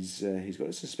dolphin he's got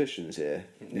his suspicions here.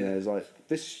 Yeah. It's like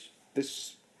this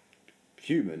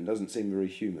human doesn't seem very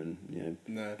human.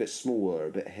 No. A bit smaller,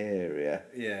 a bit hairier.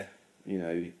 Yeah.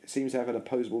 Seems to have an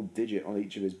opposable digit on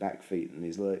each of his back feet, and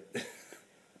he's like,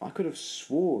 I could have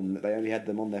sworn that they only had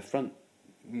them on their front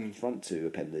two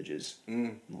appendages,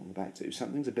 not on the back two.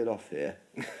 Something's a bit off here,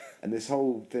 and this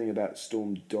whole thing about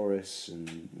Storm Doris and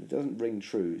it doesn't ring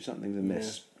true. Something's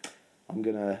amiss. Yeah.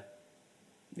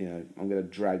 I'm gonna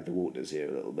drag the waters here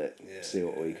a little bit. Yeah. See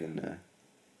what we can.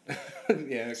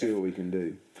 Okay. See what we can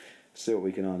do. See what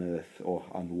we can unearth or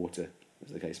unwater,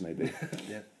 as the case may be.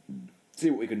 Yeah. See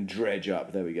what we can dredge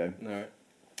up. There we go. All right.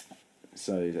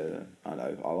 So I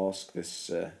know I'll ask this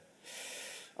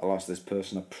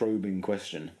person a probing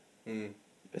question,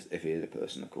 if he is a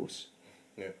person, of course.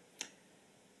 Yeah.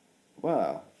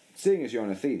 Well, seeing as you're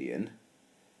an Athenian,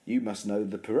 you must know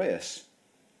the Piraeus.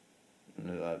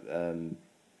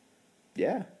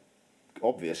 Yeah,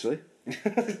 obviously.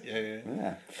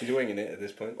 Yeah. You're winging it at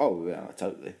this point. Oh yeah,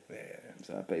 totally. Yeah.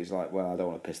 So, but he's like, well, I don't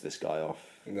want to piss this guy off.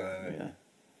 No. Yeah.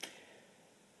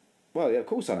 Well, yeah, of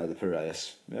course I know the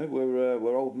Piraeus.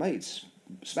 We're old mates.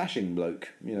 Smashing bloke.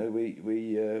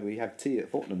 We have tea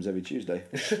at Fortnum's every Tuesday.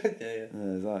 Yeah.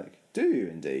 It's like, do you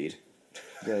indeed?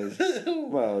 Goes,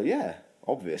 well, yeah,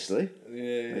 obviously.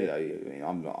 Yeah.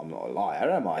 I'm not a liar,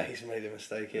 am I? He's made a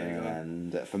mistake here.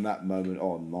 And from that moment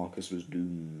on, Marcus was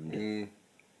doomed.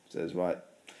 Says, right,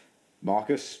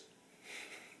 Marcus,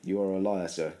 you are a liar,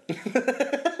 sir.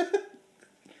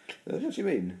 What do you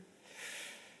mean?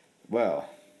 Well,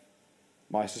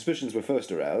 my suspicions were first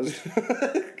aroused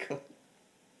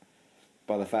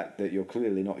by the fact that you're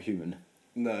clearly not human.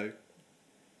 No.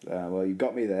 Well, you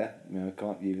got me there.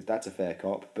 That's a fair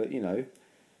cop. But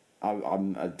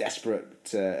I'm a desperate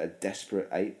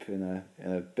ape in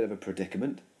a bit of a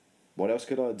predicament. What else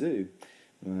could I do?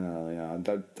 Well,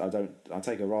 I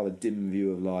take a rather dim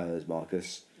view of liars,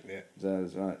 Marcus. Yeah.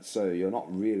 So you're not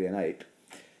really an ape.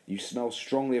 You smell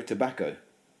strongly of tobacco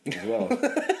as well.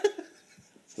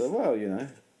 So, well,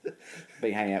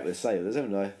 been hanging out with sailors,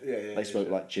 haven't I? Yeah. They spoke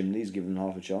like chimneys, given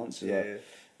half a chance. So yeah.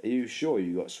 Are you sure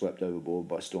you got swept overboard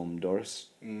by Storm Doris?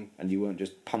 And you weren't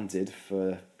just punted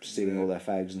for stealing all their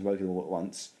fags and smoking all at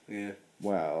once? Yeah.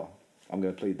 Wow. I'm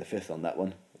going to plead the fifth on that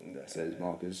one, says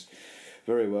Marcus.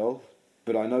 Very well.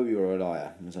 But I know you're a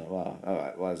liar. I was like, wow,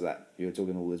 alright, why is that? You were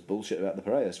talking all this bullshit about the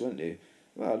Piraeus, weren't you?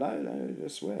 Well, no, I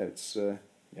swear, it's,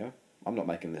 I'm not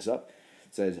making this up.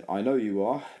 It says, I know you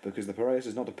are, because the Piraeus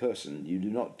is not a person. You do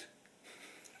not...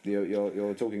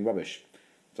 You're talking rubbish.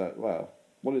 So, well,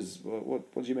 what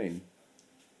do you mean?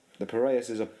 The Piraeus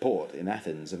is a port in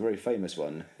Athens, a very famous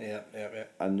one. Yeah.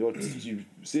 And you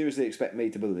seriously expect me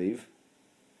to believe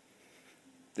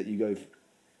that you go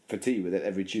for tea with it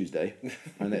every Tuesday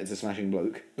and that it's a smashing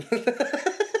bloke?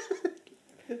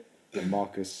 And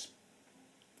Marcus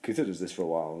considers this for a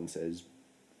while and says,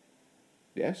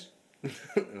 yes.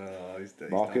 He's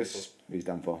Marcus, he's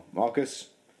done for. Marcus,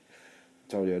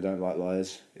 I told you I don't like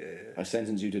liars. Yeah. I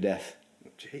sentence you to death.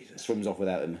 Jesus. Swims off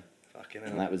without him. Fucking hell.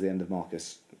 And that was the end of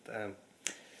Marcus. Damn.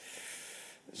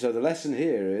 So the lesson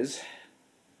here is,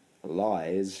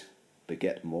 lies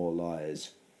beget more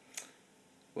lies.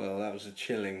 Well, that was a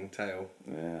chilling tale.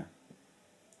 Yeah.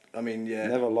 I mean, yeah.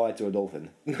 Never lie to a dolphin.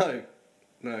 No.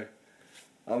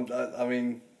 I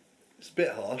mean, it's a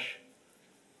bit harsh.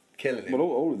 Killing him. Well,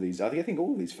 all of these, I think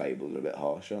all of these fables are a bit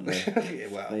harsh, aren't they? Yeah,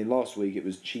 well. I mean, last week it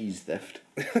was cheese theft.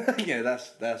 Yeah,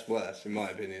 that's worse, in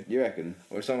my opinion. You reckon?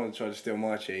 Or if someone tried to steal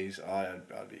my cheese, I'd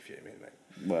be fuming,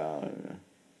 mate. Well, I don't know.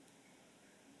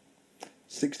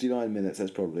 69 minutes,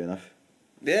 that's probably enough.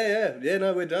 Yeah,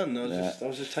 no, we're done. I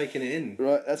was just taking it in.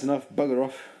 Right, that's enough. Bugger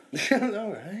off.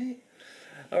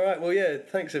 Alright, well, yeah,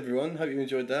 thanks everyone. Hope you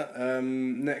enjoyed that.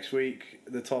 Next week,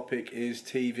 the topic is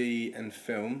TV and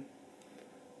film.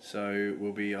 So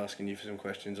we'll be asking you for some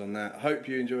questions on that. Hope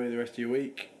you enjoy the rest of your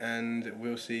week, and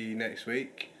we'll see you next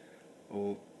week,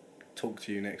 or talk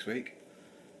to you next week.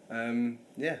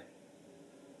 Yeah.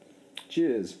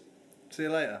 Cheers. See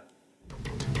you later.